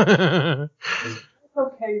 It's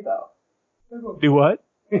okay, though. Do what?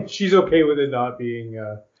 She's okay with it not being.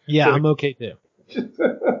 Yeah, I'm okay too.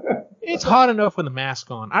 It's hot enough with a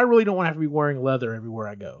mask on. I really don't want to have to be wearing leather everywhere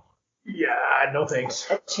I go. Yeah, no thanks.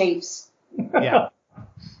 It chafes. Yeah.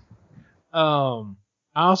 I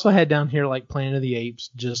also had down here like Planet of the Apes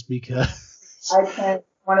just because. I planned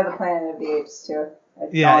one of the Planet of the Apes too.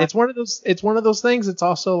 It's one of those. It's one of those things. It's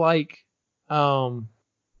also like,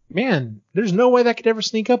 man, there's no way that could ever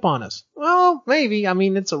sneak up on us. Well, maybe. I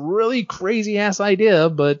mean, it's a really crazy ass idea,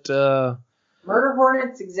 but. Murder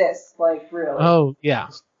hornets exist, like really. Oh yeah.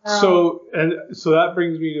 So that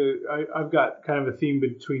brings me to I've got kind of a theme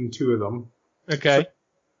between two of them. Okay.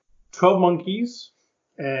 12 Monkeys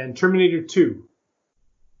and Terminator 2.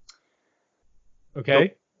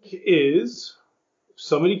 Okay. Is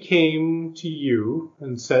somebody came to you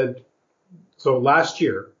and said, so last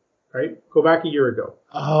year, right? Go back a year ago.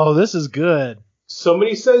 Oh, this is good.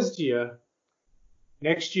 Somebody says to you,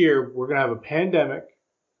 next year we're going to have a pandemic.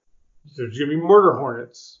 There's going to be murder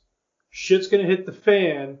hornets. Shit's going to hit the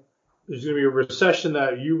fan. There's going to be a recession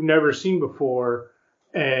that you've never seen before.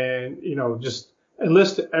 And, just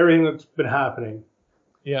enlist everything that's been happening.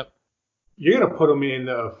 Yep. You're going to put them in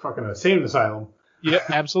the fucking insane asylum. Yep,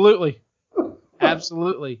 absolutely.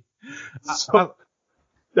 Absolutely. So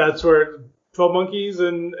that's where 12 Monkeys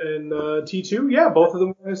and T2, yeah, both of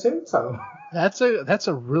them are in the same asylum. That's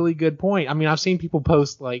a really good point. I mean, I've seen people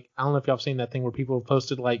post, like, I don't know if y'all have seen that thing where people have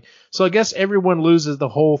posted, like, so I guess everyone loses the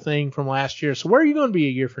whole thing from last year. So where are you going to be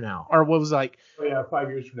a year from now? Or what was like? Oh, yeah, 5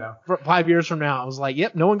 years from now. 5 years from now. I was like,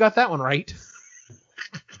 yep, no one got that one right.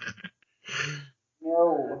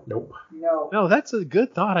 No. Nope. No, that's a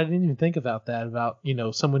good thought. I didn't even think about that, about,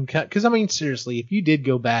 someone cut. Because, I mean, seriously, if you did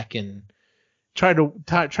go back and try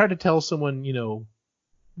to tell someone,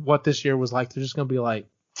 what this year was like, they're just going to be like,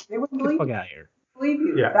 they wouldn't get the believe fuck you. out of here. Believe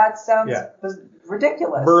you. Yeah. That sounds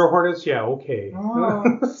ridiculous. Murder hornets, yeah, okay.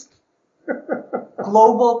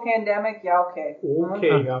 Global pandemic, yeah, okay. Okay.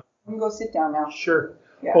 I'm gonna go sit down now. Sure.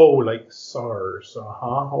 Yeah. Oh, like SARS.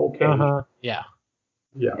 Okay. Yeah.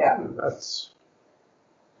 Yeah.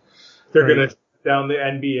 They're going to shut down the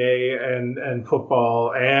NBA and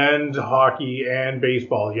football and hockey and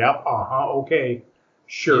baseball. Yep. Okay.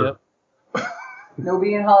 Sure. Yep.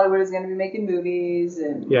 Nobody in Hollywood is going to be making movies.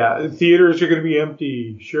 And Yeah. The theaters are going to be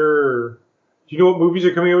empty. Sure. Do you know what movies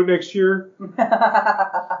are coming out next year?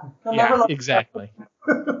 Yeah, exactly.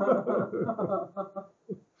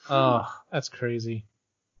 Oh, that's crazy.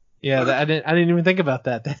 Yeah, I didn't even think about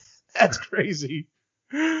that. That's crazy.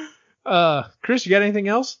 Chris, you got anything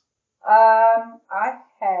else? I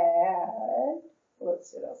had.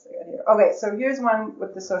 Let's see what else I got here. Okay, so here's one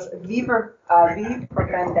with the social V for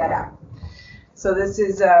Vendetta. So this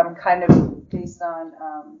is kind of based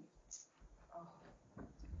on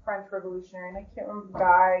French Revolutionary, and I can't remember the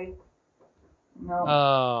guy.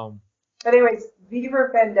 No. But anyways, V for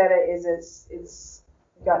Vendetta it's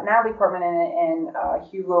got Natalie Portman in it and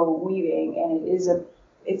Hugo Weaving, and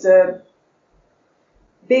it's a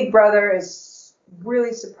Big Brother has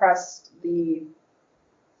really suppressed the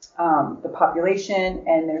population,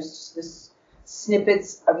 and there's this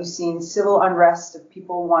snippets of you seeing civil unrest of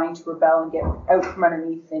people wanting to rebel and get out from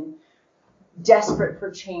underneath and desperate for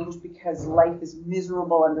change because life is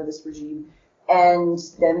miserable under this regime. And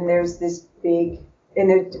then there's this big,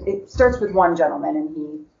 and it starts with one gentleman,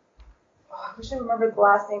 and I wish I remembered the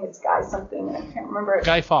last name. It's Guy something, and I can't remember it.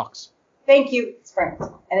 Guy Fawkes. Thank you. It's France,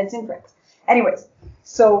 and it's in France. Anyways,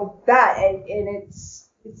 so that, and it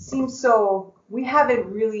seems so, we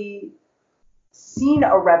haven't really seen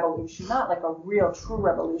a revolution, not like a real true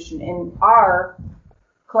revolution in our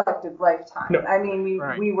collective lifetime. No. I mean,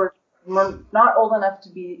 we were not old enough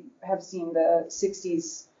to have seen the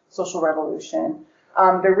 60s social revolution.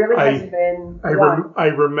 There really hasn't been one. I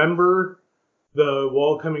remember the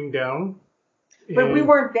wall coming down. But we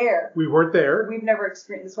weren't there. We weren't there. We've never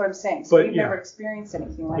experienced, that's what I'm saying. So we've never experienced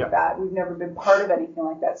anything like that. We've never been part of anything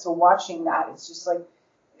like that. So watching that, it's just like,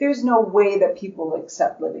 there's no way that people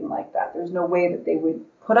accept living like that. There's no way that they would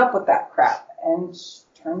put up with that crap. And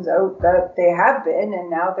turns out that they have been, and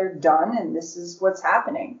now they're done, and this is what's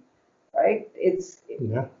happening, right?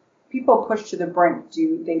 People push to the brink.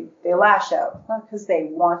 They lash out, not because they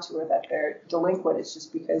want to or that they're delinquent. It's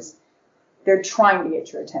just because they're trying to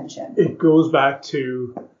get your attention. It goes back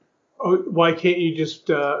to, why can't you just,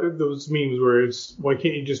 those memes where it's, why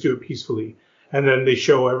can't you just do it peacefully? And then they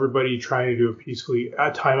show everybody trying to do it peacefully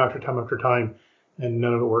time after time after time, and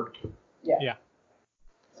none of it worked. Yeah.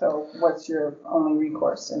 So what's your only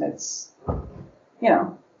recourse? And it's,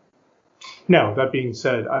 Now, that being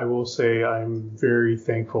said, I will say I'm very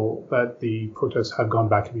thankful that the protests have gone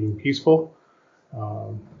back to being peaceful.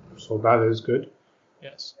 So that is good.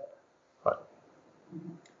 Yes.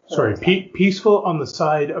 Sorry, peaceful on the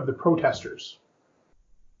side of the protesters.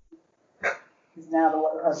 Because now the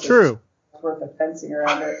White House True. is worth of fencing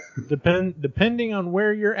around it. Depending on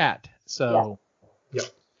where you're at. So. Yep.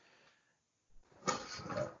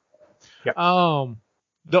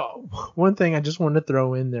 The one thing I just wanted to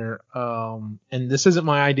throw in there, and this isn't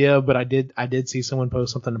my idea, but I did see someone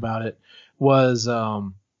post something about it. Was I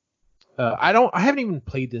haven't even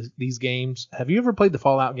played these games. Have you ever played the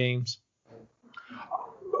Fallout games?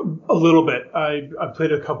 A little bit. I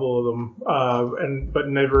played a couple of them, but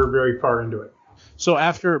never very far into it. So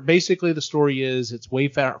after, basically the story is it's way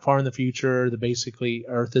far in the future. Basically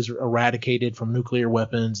Earth is eradicated from nuclear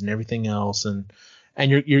weapons and everything else, and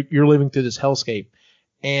you're living through this hellscape.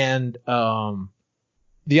 And I'll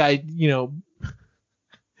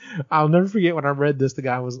never forget when I read this. The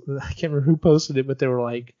guy I can't remember who posted it, but they're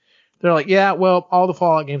like, yeah, well, all the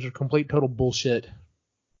Fallout games are complete total bullshit.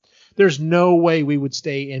 There's no way we would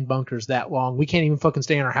stay in bunkers that long. We can't even fucking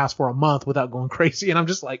stay in our house for a month without going crazy. And I'm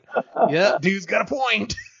just like, yeah, dude's got a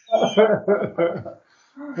point.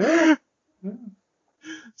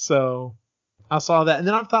 So I saw that, and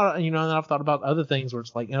then I've thought about other things where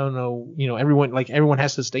it's like, oh no, everyone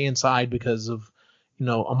has to stay inside because of,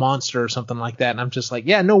 a monster or something like that. And I'm just like,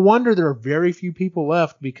 yeah, no wonder there are very few people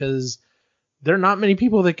left, because there are not many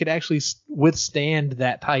people that could actually withstand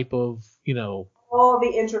that type of, All the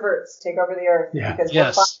introverts take over the earth because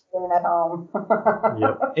we're fine at home.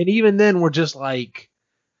 Yep. And even then, we're just like,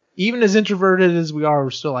 even as introverted as we are,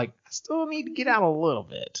 we're still like, I still need to get out a little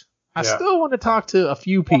bit. I still want to talk to a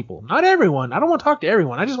few people. Not everyone. I don't want to talk to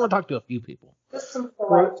everyone. I just want to talk to a few people. Just some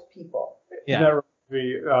select people. Yeah.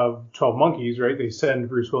 The 12 Monkeys, right? They send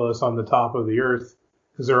Bruce Willis on the top of the earth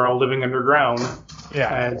because they're all living underground.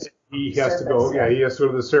 Yeah. And he has to go. Yeah, he has to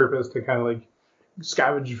go to the surface to kind of like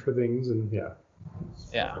scavenge for things, and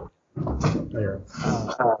Yeah.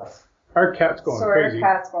 Our cat's going crazy.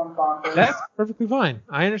 Our cat's going bonkers. That's perfectly fine.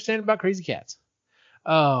 I understand about crazy cats.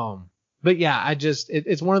 But yeah,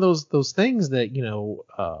 it's one of those things that,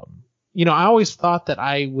 I always thought that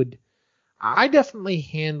I definitely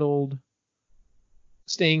handled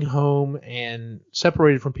staying home and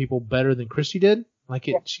separated from people better than Christy did.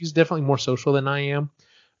 She's definitely more social than I am.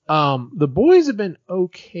 The boys have been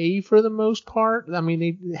okay for the most part. I mean,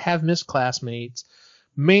 they have missed classmates.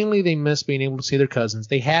 Mainly they miss being able to see their cousins.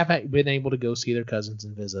 They have been able to go see their cousins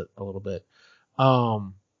and visit a little bit.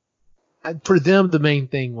 For them, the main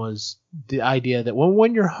thing was the idea that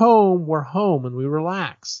when you're home, we're home and we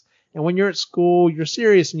relax. And when you're at school, you're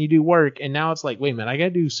serious and you do work. And now it's like, wait a minute, I got to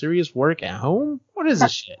do serious work at home? What is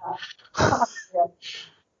this shit?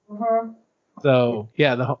 Mm-hmm. So,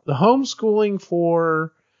 yeah, the homeschooling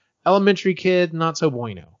for elementary kid, not so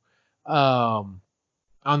bueno.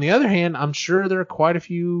 On the other hand, I'm sure there are quite a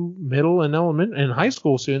few middle and high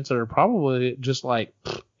school students that are probably just like,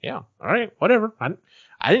 yeah, all right, whatever.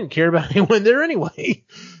 I didn't care about anyone there anyway.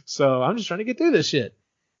 So I'm just trying to get through this shit.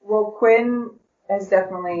 Well, Quinn has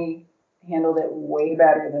definitely handled it way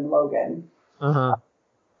better than Logan. Uh-huh.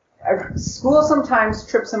 School sometimes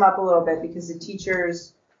trips him up a little bit because the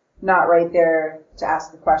teacher's not right there to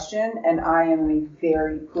ask the question, and I am a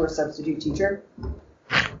very poor substitute teacher.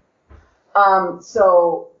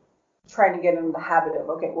 So trying to get into the habit of,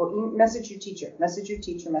 okay, well, message your teacher.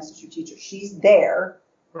 She's there.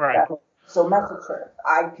 Right. So message her.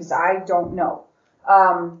 Because I don't know.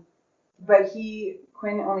 But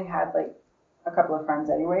Quinn only had like a couple of friends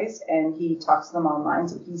anyways, and he talks to them online,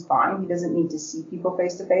 so he's fine. He doesn't need to see people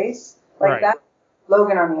face to face like that.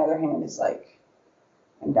 Logan, on the other hand, is like,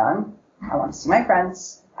 I'm done. I want to see my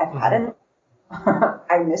friends. I've had enough.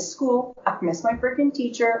 I miss school. I miss my freaking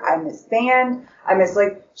teacher. I miss band.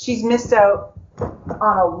 She's missed out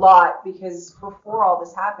on a lot because before all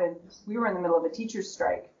this happened, we were in the middle of a teacher's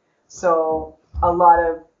strike. So a lot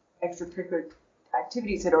of extracurricular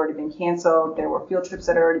activities had already been canceled. There were field trips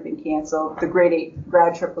that had already been canceled. The grade 8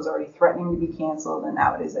 grad trip was already threatening to be canceled, and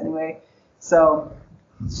now it is anyway. So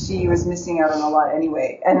she was missing out on a lot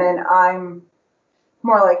anyway. And then I'm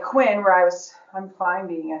more like Quinn, where I'm fine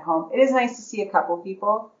being at home. It is nice to see a couple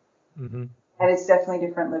people. Mm-hmm. And it's definitely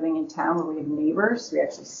different living in town where we have neighbors. We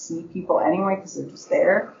actually see people anyway because they're just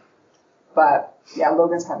there. But yeah,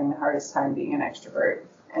 Logan's having the hardest time being an extrovert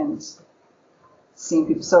and seeing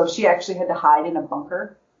people. So if she actually had to hide in a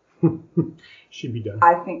bunker, she'd be done.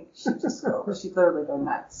 I think she'd just she'd literally go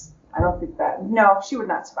nuts. I don't think that. No, she would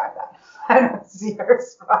not survive that. I don't see her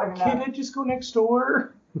surviving that. Can't I just go next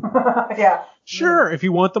door? Yeah. Sure, if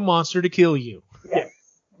you want the monster to kill you. Yeah.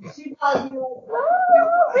 She'd probably be like, oh,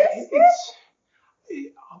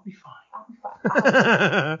 I'll be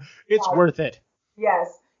fine. It's worth it.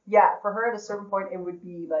 Yes. for her at a certain point, it would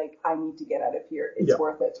be like, I need to get out of here. It's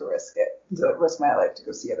worth it to risk it, to risk my life to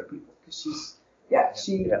go see other people. Because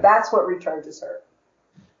that's what recharges her.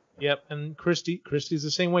 Yep, and Christy's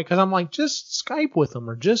the same way, because I'm like, just Skype with them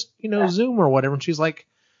or just, Zoom or whatever. And she's like,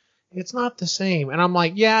 it's not the same. And I'm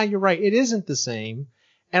like, yeah, you're right. It isn't the same.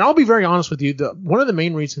 And I'll be very honest with you. One of the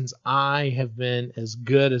main reasons I have been as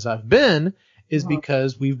good as I've been is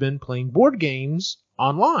because we've been playing board games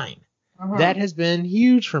online. That has been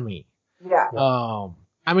huge for me. Yeah.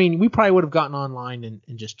 I mean, we probably would have gotten online and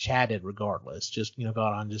just chatted regardless, just,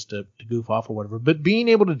 got on just to goof off or whatever. But being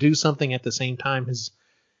able to do something at the same time has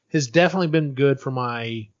definitely been good for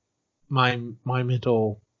my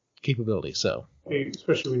mental capability. So,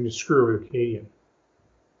 especially when you screw over the Canadian.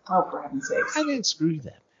 Oh, for heaven's sakes! I didn't screw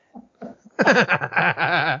them.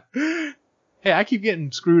 Hey, I keep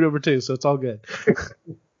getting screwed over too, so it's all good.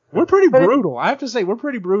 We're pretty brutal. I have to say, we're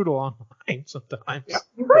pretty brutal online sometimes.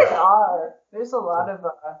 You guys are. There's a lot of.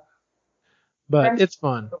 But it's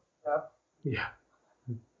fun. Yeah.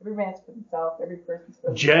 Every man's for himself. Every person's for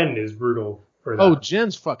himself. Jen is brutal for that. Oh,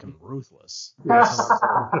 Jen's fucking ruthless. Yes.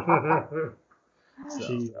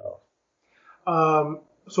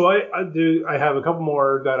 So I have a couple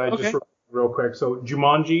more that I just wrote real quick. So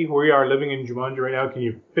Jumanji, we are living in Jumanji right now. Can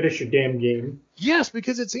you finish your damn game? Yes,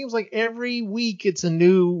 because it seems like every week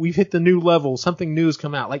we've hit the new level. Something new has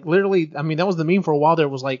come out. Like literally, I mean, that was the meme for a while there. It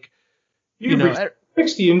was like,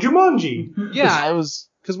 60 in Jumanji. Yeah, it was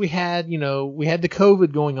because we had the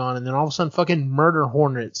COVID going on, and then all of a sudden fucking murder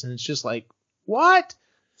hornets, and it's just like, what?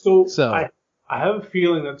 So I have a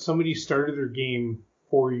feeling that somebody started their game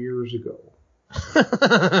 4 years ago.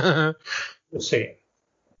 Just saying.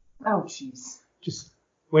 Oh, jeez. Just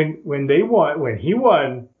when he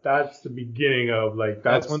won, that's the beginning of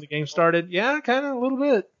that's when the game started. Yeah, kind of a little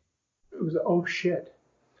bit. It was oh shit.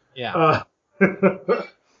 Yeah.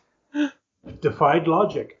 Defied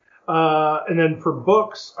logic. And then for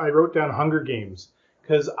books, I wrote down Hunger Games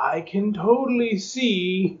because I can totally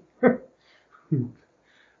see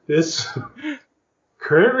this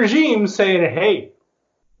current regime saying, "Hey,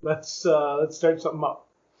 let's start something up."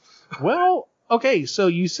 Well, okay, so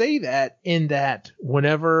you say that in that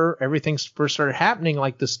whenever everything first started happening,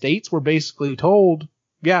 like the states were basically told,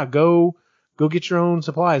 yeah, go get your own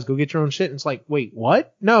supplies, go get your own shit. And it's like, wait,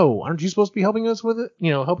 what? No, aren't you supposed to be helping us with it?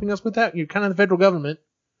 Helping us with that? You're kind of the federal government.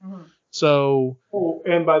 Mm-hmm. So. Oh,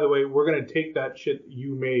 and by the way, we're going to take that shit that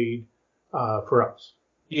you made for us.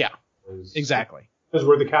 Yeah, exactly. Because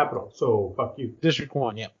we're the capital, so fuck you. District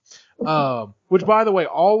 1, yeah. Which, by the way,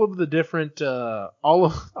 all of the different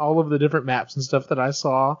maps and stuff that I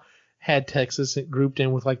saw had Texas grouped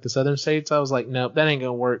in with like the southern states. I was like, nope, that ain't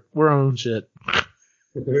gonna work. We're our own shit.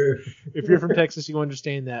 If you're from Texas, you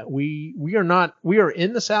understand that we are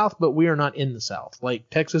in the South, but we are not in the South. Like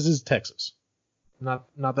Texas is Texas, not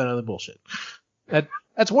that other bullshit.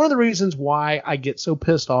 That's one of the reasons why I get so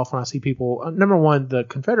pissed off when I see people. Number one, the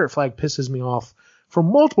Confederate flag pisses me off for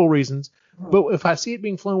multiple reasons. But if I see it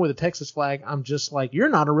being flown with a Texas flag, I'm just like, you're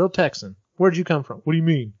not a real Texan. Where'd you come from? What do you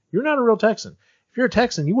mean? You're not a real Texan. If you're a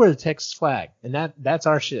Texan, you wear the Texas flag, and that's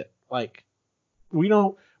our shit. Like, we're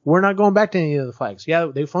not going back to any of the flags. Yeah,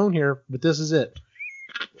 they've flown here, but this is it.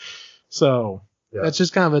 So that's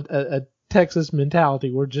just kind of a Texas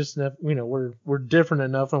mentality. We're just, we're different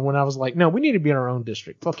enough. And when I was like, no, we need to be in our own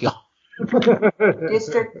district. Fuck y'all.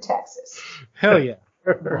 District Texas. Hell yeah.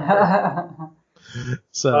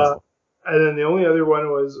 So. And then the only other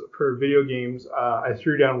one was for video games. I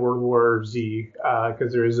threw down World War Z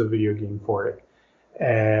because there is a video game for it.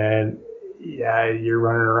 And yeah, you're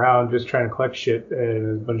running around just trying to collect shit, and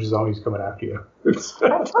there's a bunch of zombies coming after you.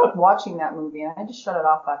 I tried watching that movie, and I just shut it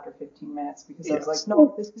off after 15 minutes because I was like,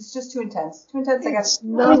 no, this is just too intense. Too intense. It's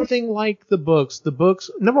nothing like the books. The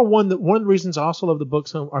books, number one, one of the reasons I also love the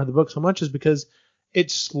books so much is because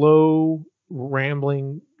it's slow,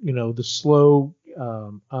 rambling, the slow,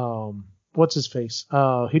 what's his face?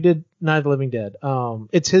 He did Night of the Living Dead.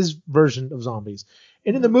 It's his version of zombies.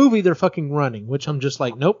 And in the movie, they're fucking running, which I'm just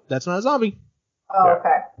like, nope, that's not a zombie. Oh,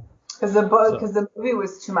 okay. Because the movie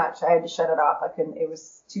was too much. I had to shut it off. I couldn't. It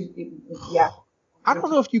was too. Yeah. I don't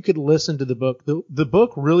know if you could listen to the book. The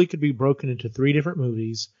book really could be broken into 3 different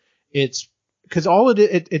movies. It's because all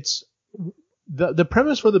it's the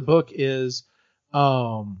premise for the book is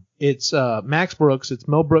it's Max Brooks. It's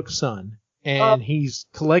Mel Brooks' son. And he's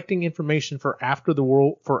collecting information for after the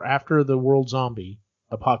world zombie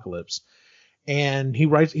apocalypse. And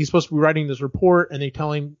he's supposed to be writing this report, and they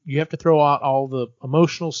tell him, you have to throw out all the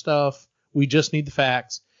emotional stuff. We just need the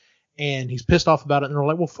facts. And he's pissed off about it. And they're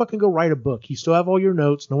like, well, fucking go write a book. You still have all your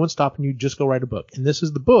notes. No one's stopping you. Just go write a book. And this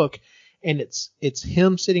is the book. And it's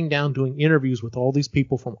him sitting down doing interviews with all these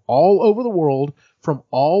people from all over the world, from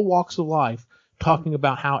all walks of life, talking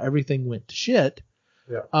about how everything went to shit.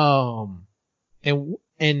 Yeah.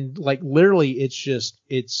 And like literally it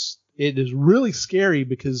is really scary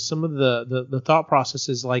because some of the thought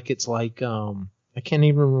processes, like it's like I can't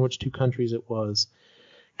even remember which 2 countries it was,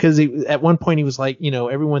 because at one point he was like,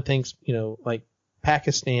 everyone thinks, like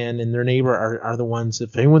Pakistan and their neighbor are the ones,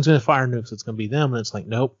 if anyone's going to fire nukes, it's going to be them. And it's like,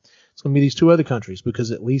 nope, it's going to be these 2 other countries,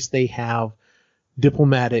 because at least they have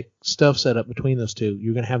diplomatic stuff set up between those 2.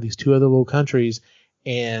 You're going to have these 2 other little countries,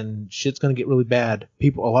 and shit's going to get really bad. A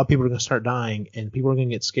lot of people are going to start dying, and people are going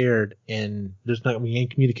to get scared, and there's not going to be any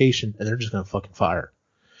communication, and they're just going to fucking fire.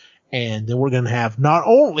 And then we're going to have not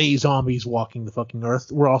only zombies walking the fucking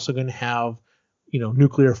earth, we're also going to have,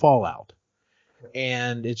 nuclear fallout.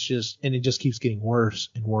 And it just keeps getting worse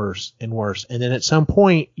and worse and worse. And then at some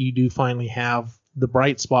point you do finally have the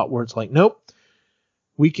bright spot where it's like, nope,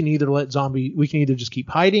 we can either just keep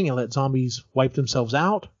hiding and let zombies wipe themselves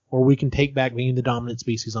out, or we can take back being the dominant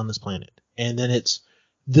species on this planet. And then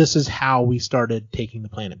this is how we started taking the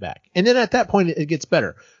planet back. And then at that point it gets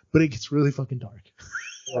better, but it gets really fucking dark.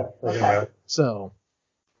 Okay. So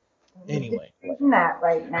anyway, that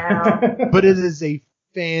right now. but it is a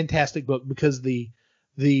fantastic book because the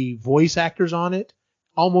voice actors on it,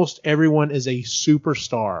 almost everyone is a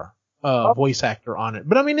superstar voice actor on it.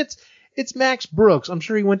 But I mean, it's Max Brooks. I'm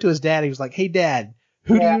sure he went to his dad. He was like, "Hey Dad,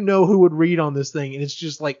 who do you know who would read on this thing?" And it's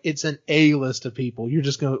just like, it's an A list of people. You're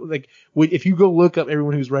just gonna like, if you go look up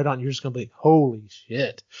everyone who's read on, you're just gonna be like, holy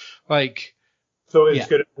shit. Like, so it's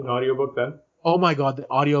good as an audiobook then? Oh my God, the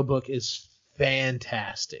audiobook is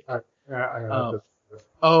fantastic.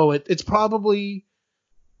 It's probably,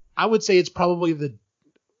 I would say it's probably the,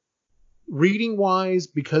 reading wise,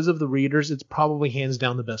 because of the readers, it's probably hands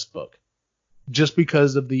down the best book. Just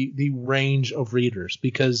because of the range of readers,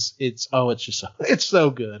 because it's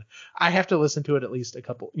so good. I have to listen to it at least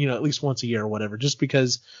at least once a year or whatever, just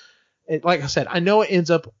because like I said, I know it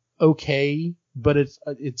ends up okay, but it's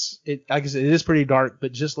like I said, it is pretty dark,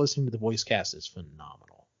 but just listening to the voice cast is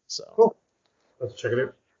phenomenal. So cool. Let's check it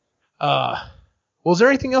out. Well, is there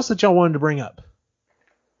anything else that y'all wanted to bring up?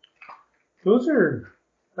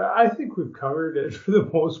 I think we've covered it for the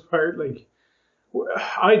most part. Like,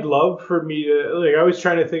 I'd love for me to, like, I was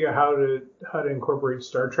trying to think of how to incorporate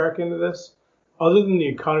Star Trek into this, other than the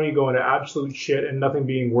economy going to absolute shit and nothing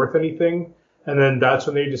being worth anything. And then that's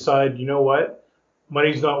when they decide, you know what?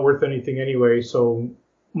 Money's not worth anything anyway, so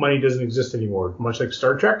money doesn't exist anymore, much like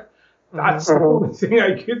Star Trek. That's the only thing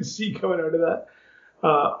I could see coming out of that.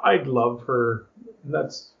 I'd love for,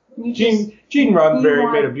 that's, Gene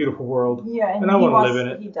Roddenberry made a beautiful world, and I want to live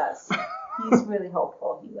in it. He does. He's really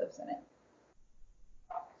hopeful he lives in it.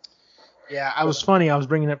 Yeah, I was funny. I was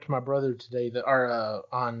bringing it up to my brother today that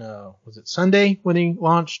on was it Sunday when he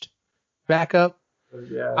launched back up?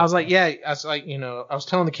 Yeah. I was like, I was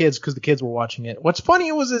telling the kids because the kids were watching it. What's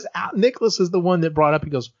funny was Nicholas is the one that brought up. He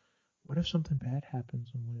goes, "What if something bad happens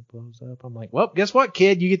when it blows up?" I'm like, "Well, guess what,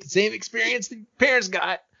 kid? You get the same experience that your parents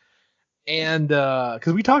got." And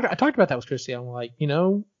because I talked about that with Christy. I'm like,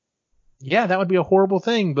 that would be a horrible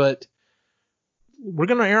thing, but we're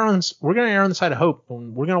gonna err on the side of hope,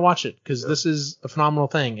 and we're gonna watch it because this is a phenomenal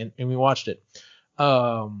thing, and we watched it.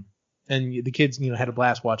 And the kids, had a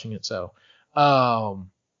blast watching it. So,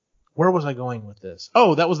 where was I going with this?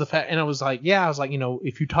 Oh, that was the fact. And I was like,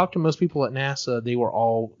 if you talk to most people at NASA,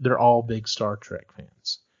 they're all big Star Trek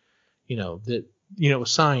fans. With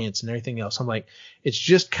science and everything else. I'm like, it's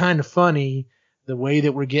just kind of funny the way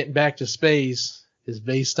that we're getting back to space is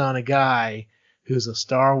based on a guy who's a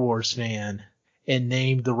Star Wars fan and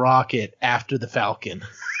named the rocket after the Falcon.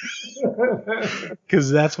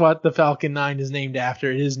 Because that's what the Falcon 9 is named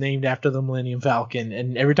after. It is named after the Millennium Falcon.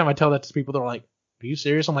 And every time I tell that to people, they're like, "Are you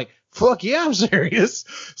serious?" I'm like, "Fuck yeah, I'm serious."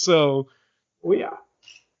 So, well, yeah.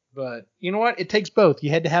 But you know what? It takes both. You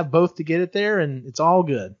had to have both to get it there, and it's all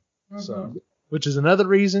good. Mm-hmm. So, which is another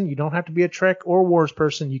reason you don't have to be a Trek or Wars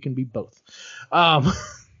person. You can be both.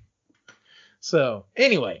 So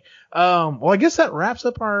anyway, well, I guess that wraps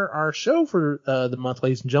up our show for the month,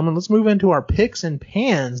 ladies and gentlemen. Let's move into our picks and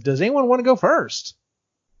pans. Does anyone want to go first?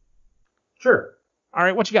 Sure. All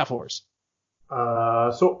right, what you got for us?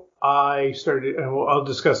 So I started, and I'll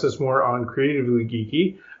discuss this more on Creatively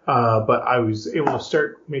Geeky, but I was able to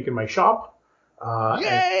start making my shop.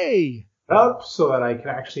 Yay! Up so that I can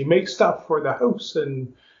actually make stuff for the house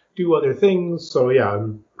and do other things. So yeah,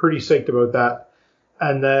 I'm pretty psyched about that.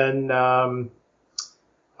 And then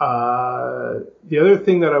the other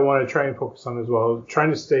thing that I want to try and focus on as well,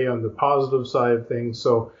 trying to stay on the positive side of things.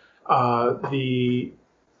 So the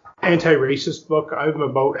anti-racist book. I'm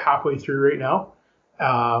about halfway through right now.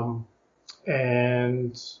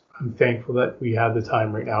 And I'm thankful that we have the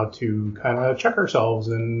time right now to kind of check ourselves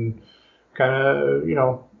and kind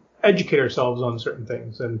of, educate ourselves on certain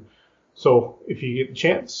things. And so if you get the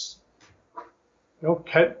chance,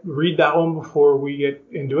 read that one before we get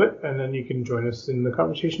into it, and then you can join us in the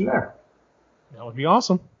conversation there. That would be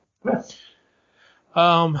awesome. Yeah.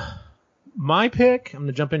 My pick, I'm going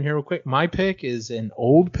to jump in here real quick. My pick is an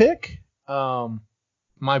old pick.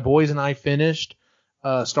 My boys and I finished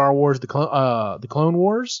Star Wars, the Clone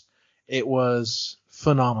Wars. It was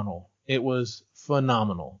phenomenal. It was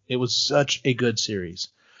such a good series,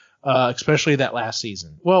 especially that last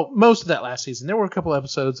season. Well, most of that last season. There were a couple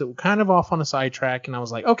episodes that were kind of off on a sidetrack, and I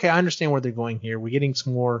was like, okay, I understand where they're going here. We're getting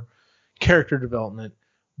some more character development,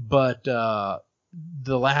 but the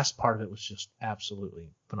last part of it was just absolutely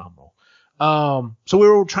phenomenal. So we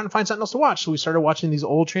were trying to find something else to watch, so we started watching these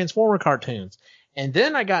old Transformer cartoons. And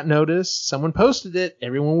then I got noticed, someone posted it,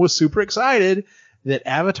 everyone was super excited that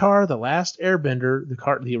Avatar: The Last Airbender,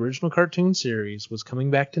 the original cartoon series, was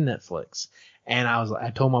coming back to Netflix. And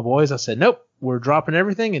I told my boys, I said, nope, we're dropping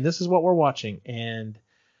everything and this is what we're watching. And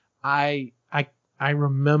I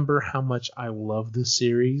remember how much I love this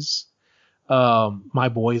series. My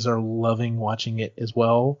boys are loving watching it as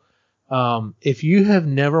well. If you have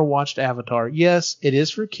never watched Avatar, yes, it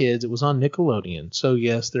is for kids. It was on Nickelodeon. So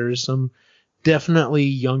yes, there is some definitely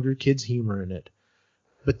younger kids humor in it.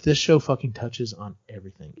 But this show fucking touches on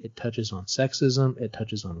everything. It touches on sexism. It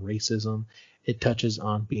touches on racism. It touches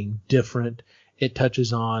on being different. It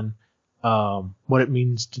touches on what it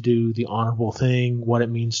means to do the honorable thing, what it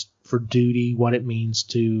means for duty, what it means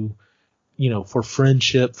to, for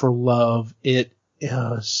friendship, for love. It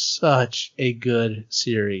is such a good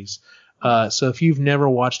series. So if you've never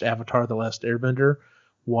watched Avatar: The Last Airbender,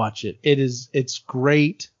 watch it. It's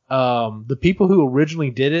great. The people who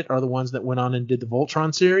originally did it are the ones that went on and did the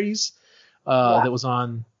Voltron series, that was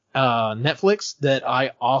on, Netflix, that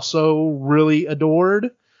I also really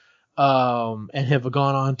adored, and have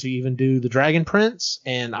gone on to even do the Dragon Prince,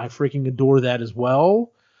 and I freaking adore that as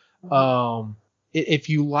well. If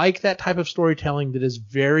you like that type of storytelling that is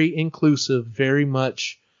very inclusive, very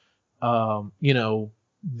much,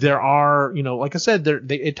 there are, like I said,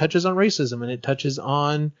 it touches on racism and it touches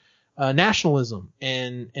on nationalism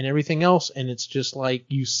and everything else, and it's just like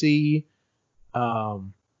you see,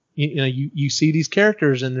 you see these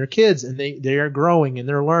characters and their kids, and they are growing and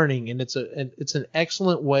they're learning, and it's an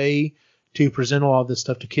excellent way to present all of this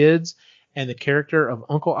stuff to kids. And the character of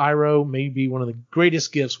Uncle Iroh may be one of the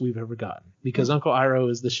greatest gifts we've ever gotten, because Uncle Iroh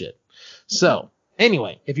is the shit. So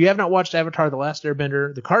anyway, if you have not watched Avatar: The Last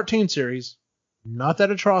Airbender, the cartoon series, not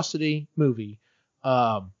that atrocity movie,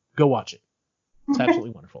 go watch it. It's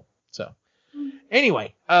absolutely wonderful. So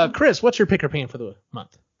anyway, Chris, what's your pick or pan for the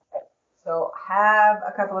month? So have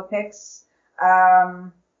a couple of picks,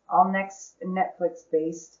 all next Netflix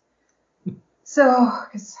based. So,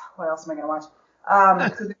 cause what else am I going to watch?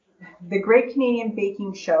 So the Great Canadian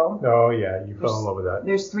Baking Show. Oh yeah, you fell in love with that.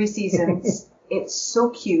 There's 3 seasons. It's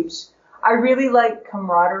so cute. I really like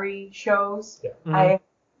camaraderie shows. Yeah. Mm-hmm.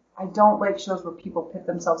 I don't like shows where people pit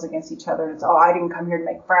themselves against each other. It's, I didn't come here to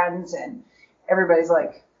make friends, and everybody's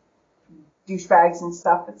like douchebags and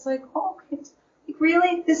stuff. It's like,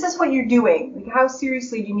 really? This is what you're doing. Like, how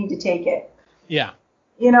seriously do you need to take it? Yeah.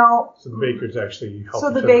 So the bakers actually help.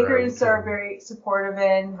 So the bakers are very supportive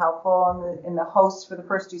and helpful, and the hosts for the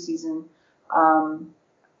first 2 seasons.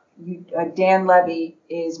 Dan Levy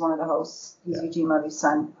is one of the hosts. He's Eugene Levy's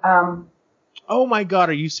son. Oh my God,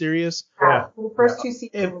 are you serious? Yeah. For the first 2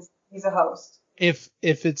 seasons, he's a host. If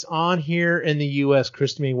it's on here in the U.S.,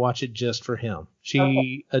 Christy may watch it just for him.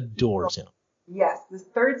 She adores him. Yes, the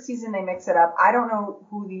 3rd season they mix it up. I don't know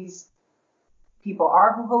who these people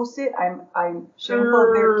are who host it. I'm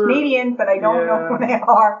sure they're Canadian, but I don't know who they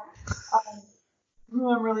are.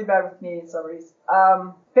 I'm really bad with Canadian celebrities.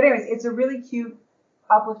 But anyways, it's a really cute,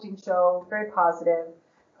 uplifting show, very positive.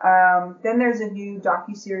 Then there's a new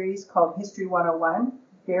docuseries called History 101.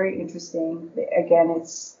 Very interesting. Again,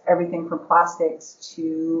 it's everything from plastics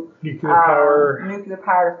to nuclear power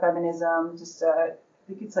to feminism. Just I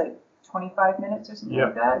think it's like 25 minutes or something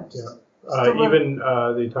like that.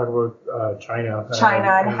 They talk about China.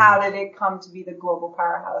 And how did it come to be the global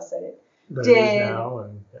powerhouse that it did, now,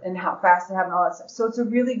 and how fast it happened, all that stuff. So it's a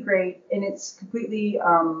really great, and it's completely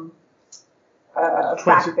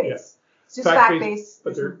fact-based. Yeah. It's just fact-based.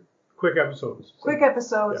 But they're quick episodes. Quick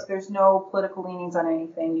episodes. Yeah. There's no political leanings on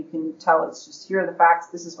anything. You can tell it's just, here are the facts.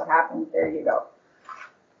 This is what happened. There you go.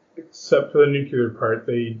 Except for the nuclear part,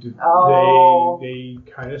 they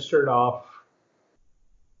kind of start off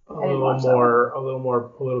a little more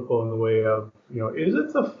political in the way of, is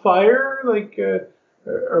it the fire? Like,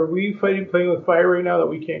 are we playing with fire right now that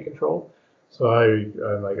we can't control? So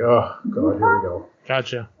I'm like, oh god, here we go.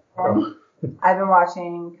 Gotcha. Oh. I've been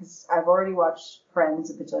watching, because I've already watched Friends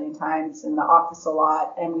a bajillion times and The Office a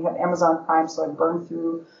lot, and we have Amazon Prime, so I burned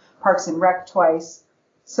through Parks and Rec twice.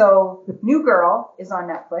 So New Girl is on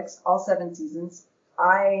Netflix, all 7 seasons.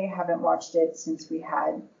 I haven't watched it since we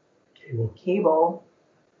had cable.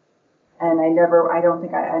 And I don't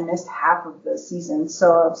think I missed half of the season.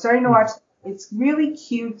 So I'm starting to watch. It's really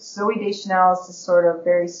cute. Zoe Deschanel is this sort of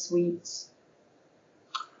very sweet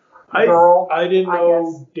girl. I didn't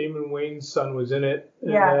know Damon Wayans' son was in it.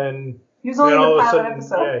 And then he was only in the pilot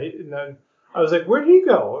episode. Yeah, and then I was like, where'd he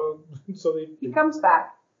go? So he comes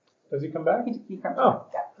back. Does he come back? He comes back. All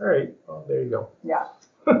right. Well, there you go. Yeah.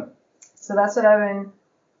 So that's what I've been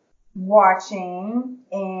watching.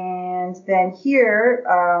 And then here,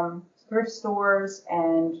 thrift stores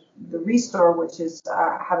and the Restore, which is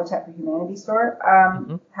Habitat for Humanity store,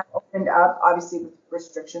 have opened up, obviously with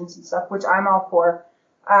restrictions and stuff, which I'm all for.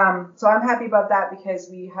 So I'm happy about that because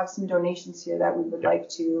we have some donations here that we would like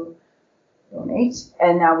to donate,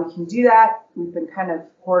 and now we can do that. We've been kind of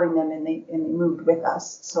hoarding them, and they moved with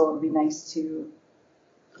us, so it would be nice to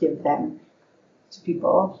give them to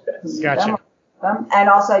people who need them. And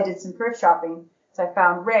also I did some thrift shopping, so I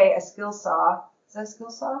found Ray a skill saw. Is that a skill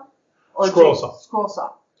saw? Or scroll saw. Scroll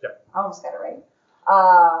saw. Yep. I almost got it right.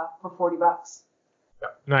 For $40.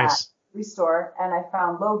 Yep. Nice. Restore, and I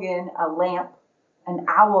found Logan a lamp, an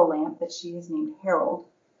owl lamp that she has named Harold,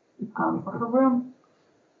 for her room.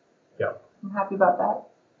 Yeah. I'm happy about that.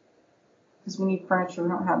 Because we need furniture. We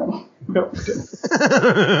don't have any. Nope.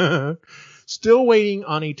 Still waiting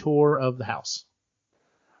on a tour of the house.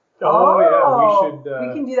 Oh yeah, we should.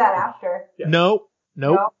 We can do that after. Yeah. Nope.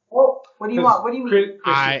 No? Oh, what do you want? What do you mean?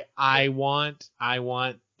 I want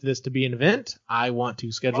this to be an event. I want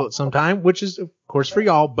to schedule it sometime, which is of course for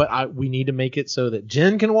y'all, but we need to make it so that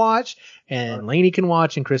Jen can watch and Lainey can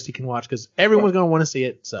watch and Christy can watch because everyone's going to want to see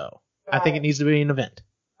it. So I think it needs to be an event.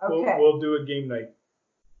 Okay. We'll do a game night.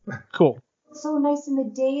 Cool. It's so nice in the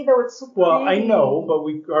day, though. It's so pretty. Well, I know, but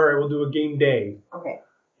we'll do a game day. Okay.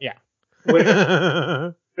 Yeah.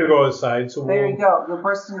 To go outside. So there you go. You'll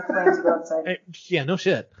burst into flames to go outside. Yeah, no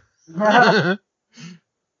shit. Yeah.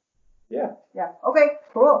 Yeah. Okay,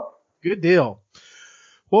 cool. Good deal.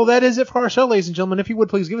 Well, that is it for our show, ladies and gentlemen. If you would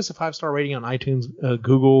please give us a 5-star rating on iTunes,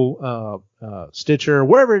 Google, Stitcher,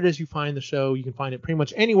 wherever it is you find the show. You can find it pretty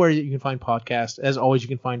much anywhere that you can find podcasts. As always, you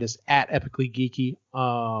can find us at Epically Geeky,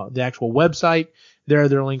 the actual website. There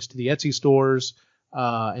are links to the Etsy stores,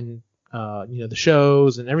 and the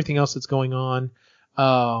shows and everything else that's going on.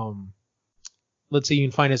 Let's see, you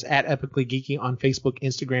can find us at Epically Geeky on Facebook,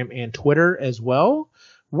 Instagram, and Twitter as well.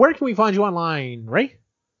 Where can we find you online, Ray?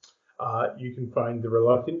 You can find The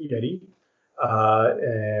Reluctant Yeti,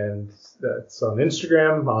 and that's on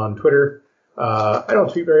Instagram, on Twitter. I don't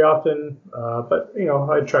tweet very often, but,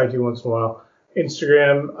 I try to once in a while.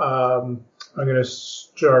 Instagram, I'm going to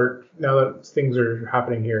start, now that things are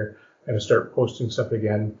happening here, I'm going to start posting stuff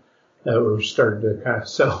again. Now that we're starting to kind of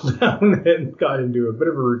settle down and got into a bit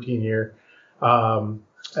of a routine here. And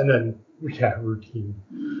then, routine.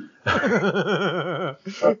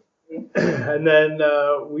 And then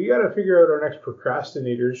we got to figure out our next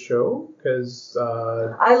Procrastinators show because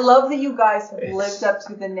I love that you guys have lived up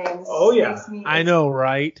to the names. Oh yeah, I know,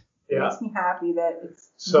 right? It makes me happy that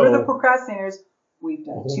we're the Procrastinators. We've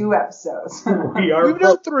done 2 episodes. We've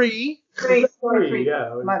done 3. Three.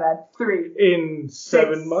 Yeah. My bad. 3 in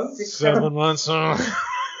 7 months. 7 months. I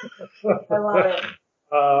love it.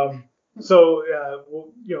 So,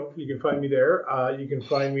 you can find me there. You can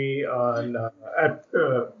find me on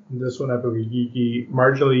this one, Epically Geeky,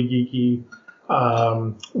 Marginally Geeky,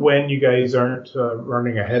 when you guys aren't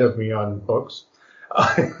running ahead of me on books.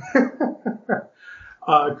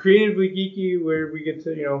 Creatively Geeky, where we get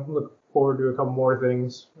to, look forward to a couple more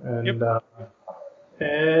things. And,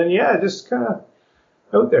 just kind of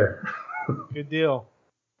out there. Good deal.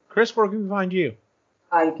 Chris, where can we find you?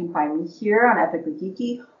 You can find me here on Epically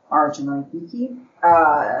Geeky, Marginally Geeky,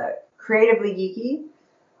 Creatively Geeky,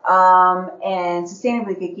 and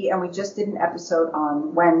Sustainably Geeky. And we just did an episode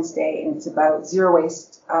on Wednesday, and it's about zero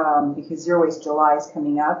waste, because Zero Waste July is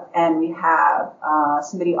coming up. And we have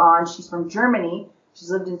somebody on. She's from Germany. She's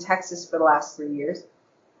lived in Texas for the last 3 years.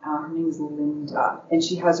 Her name is Linda, and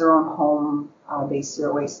she has her own home-based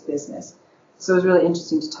zero waste business. So it was really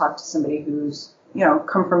interesting to talk to somebody who's,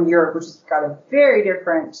 come from Europe, which has got a very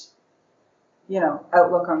different,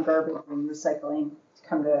 outlook on garbage and recycling, to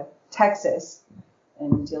come to Texas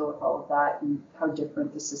and deal with all of that and how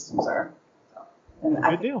different the systems are. So, and Good I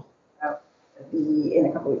think deal. that'll be in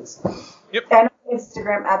a couple weeks. Yep. And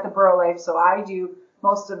Instagram at the Borough Life. So I do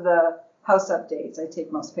most of the house updates. I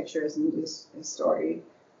take most pictures and do story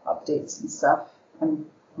updates and stuff. I'm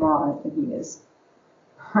more on it than he is.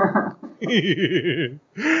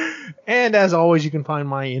 And as always, you can find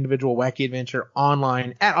my individual wacky adventure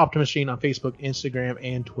online at Optimachine on Facebook, Instagram,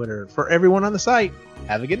 and Twitter. For everyone on the site,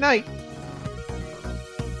 have a good night.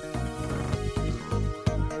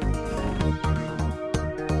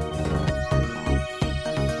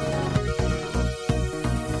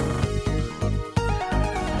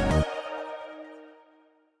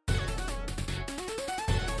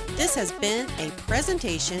 This has been a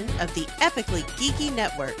presentation of the Epically Geeky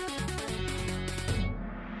Network.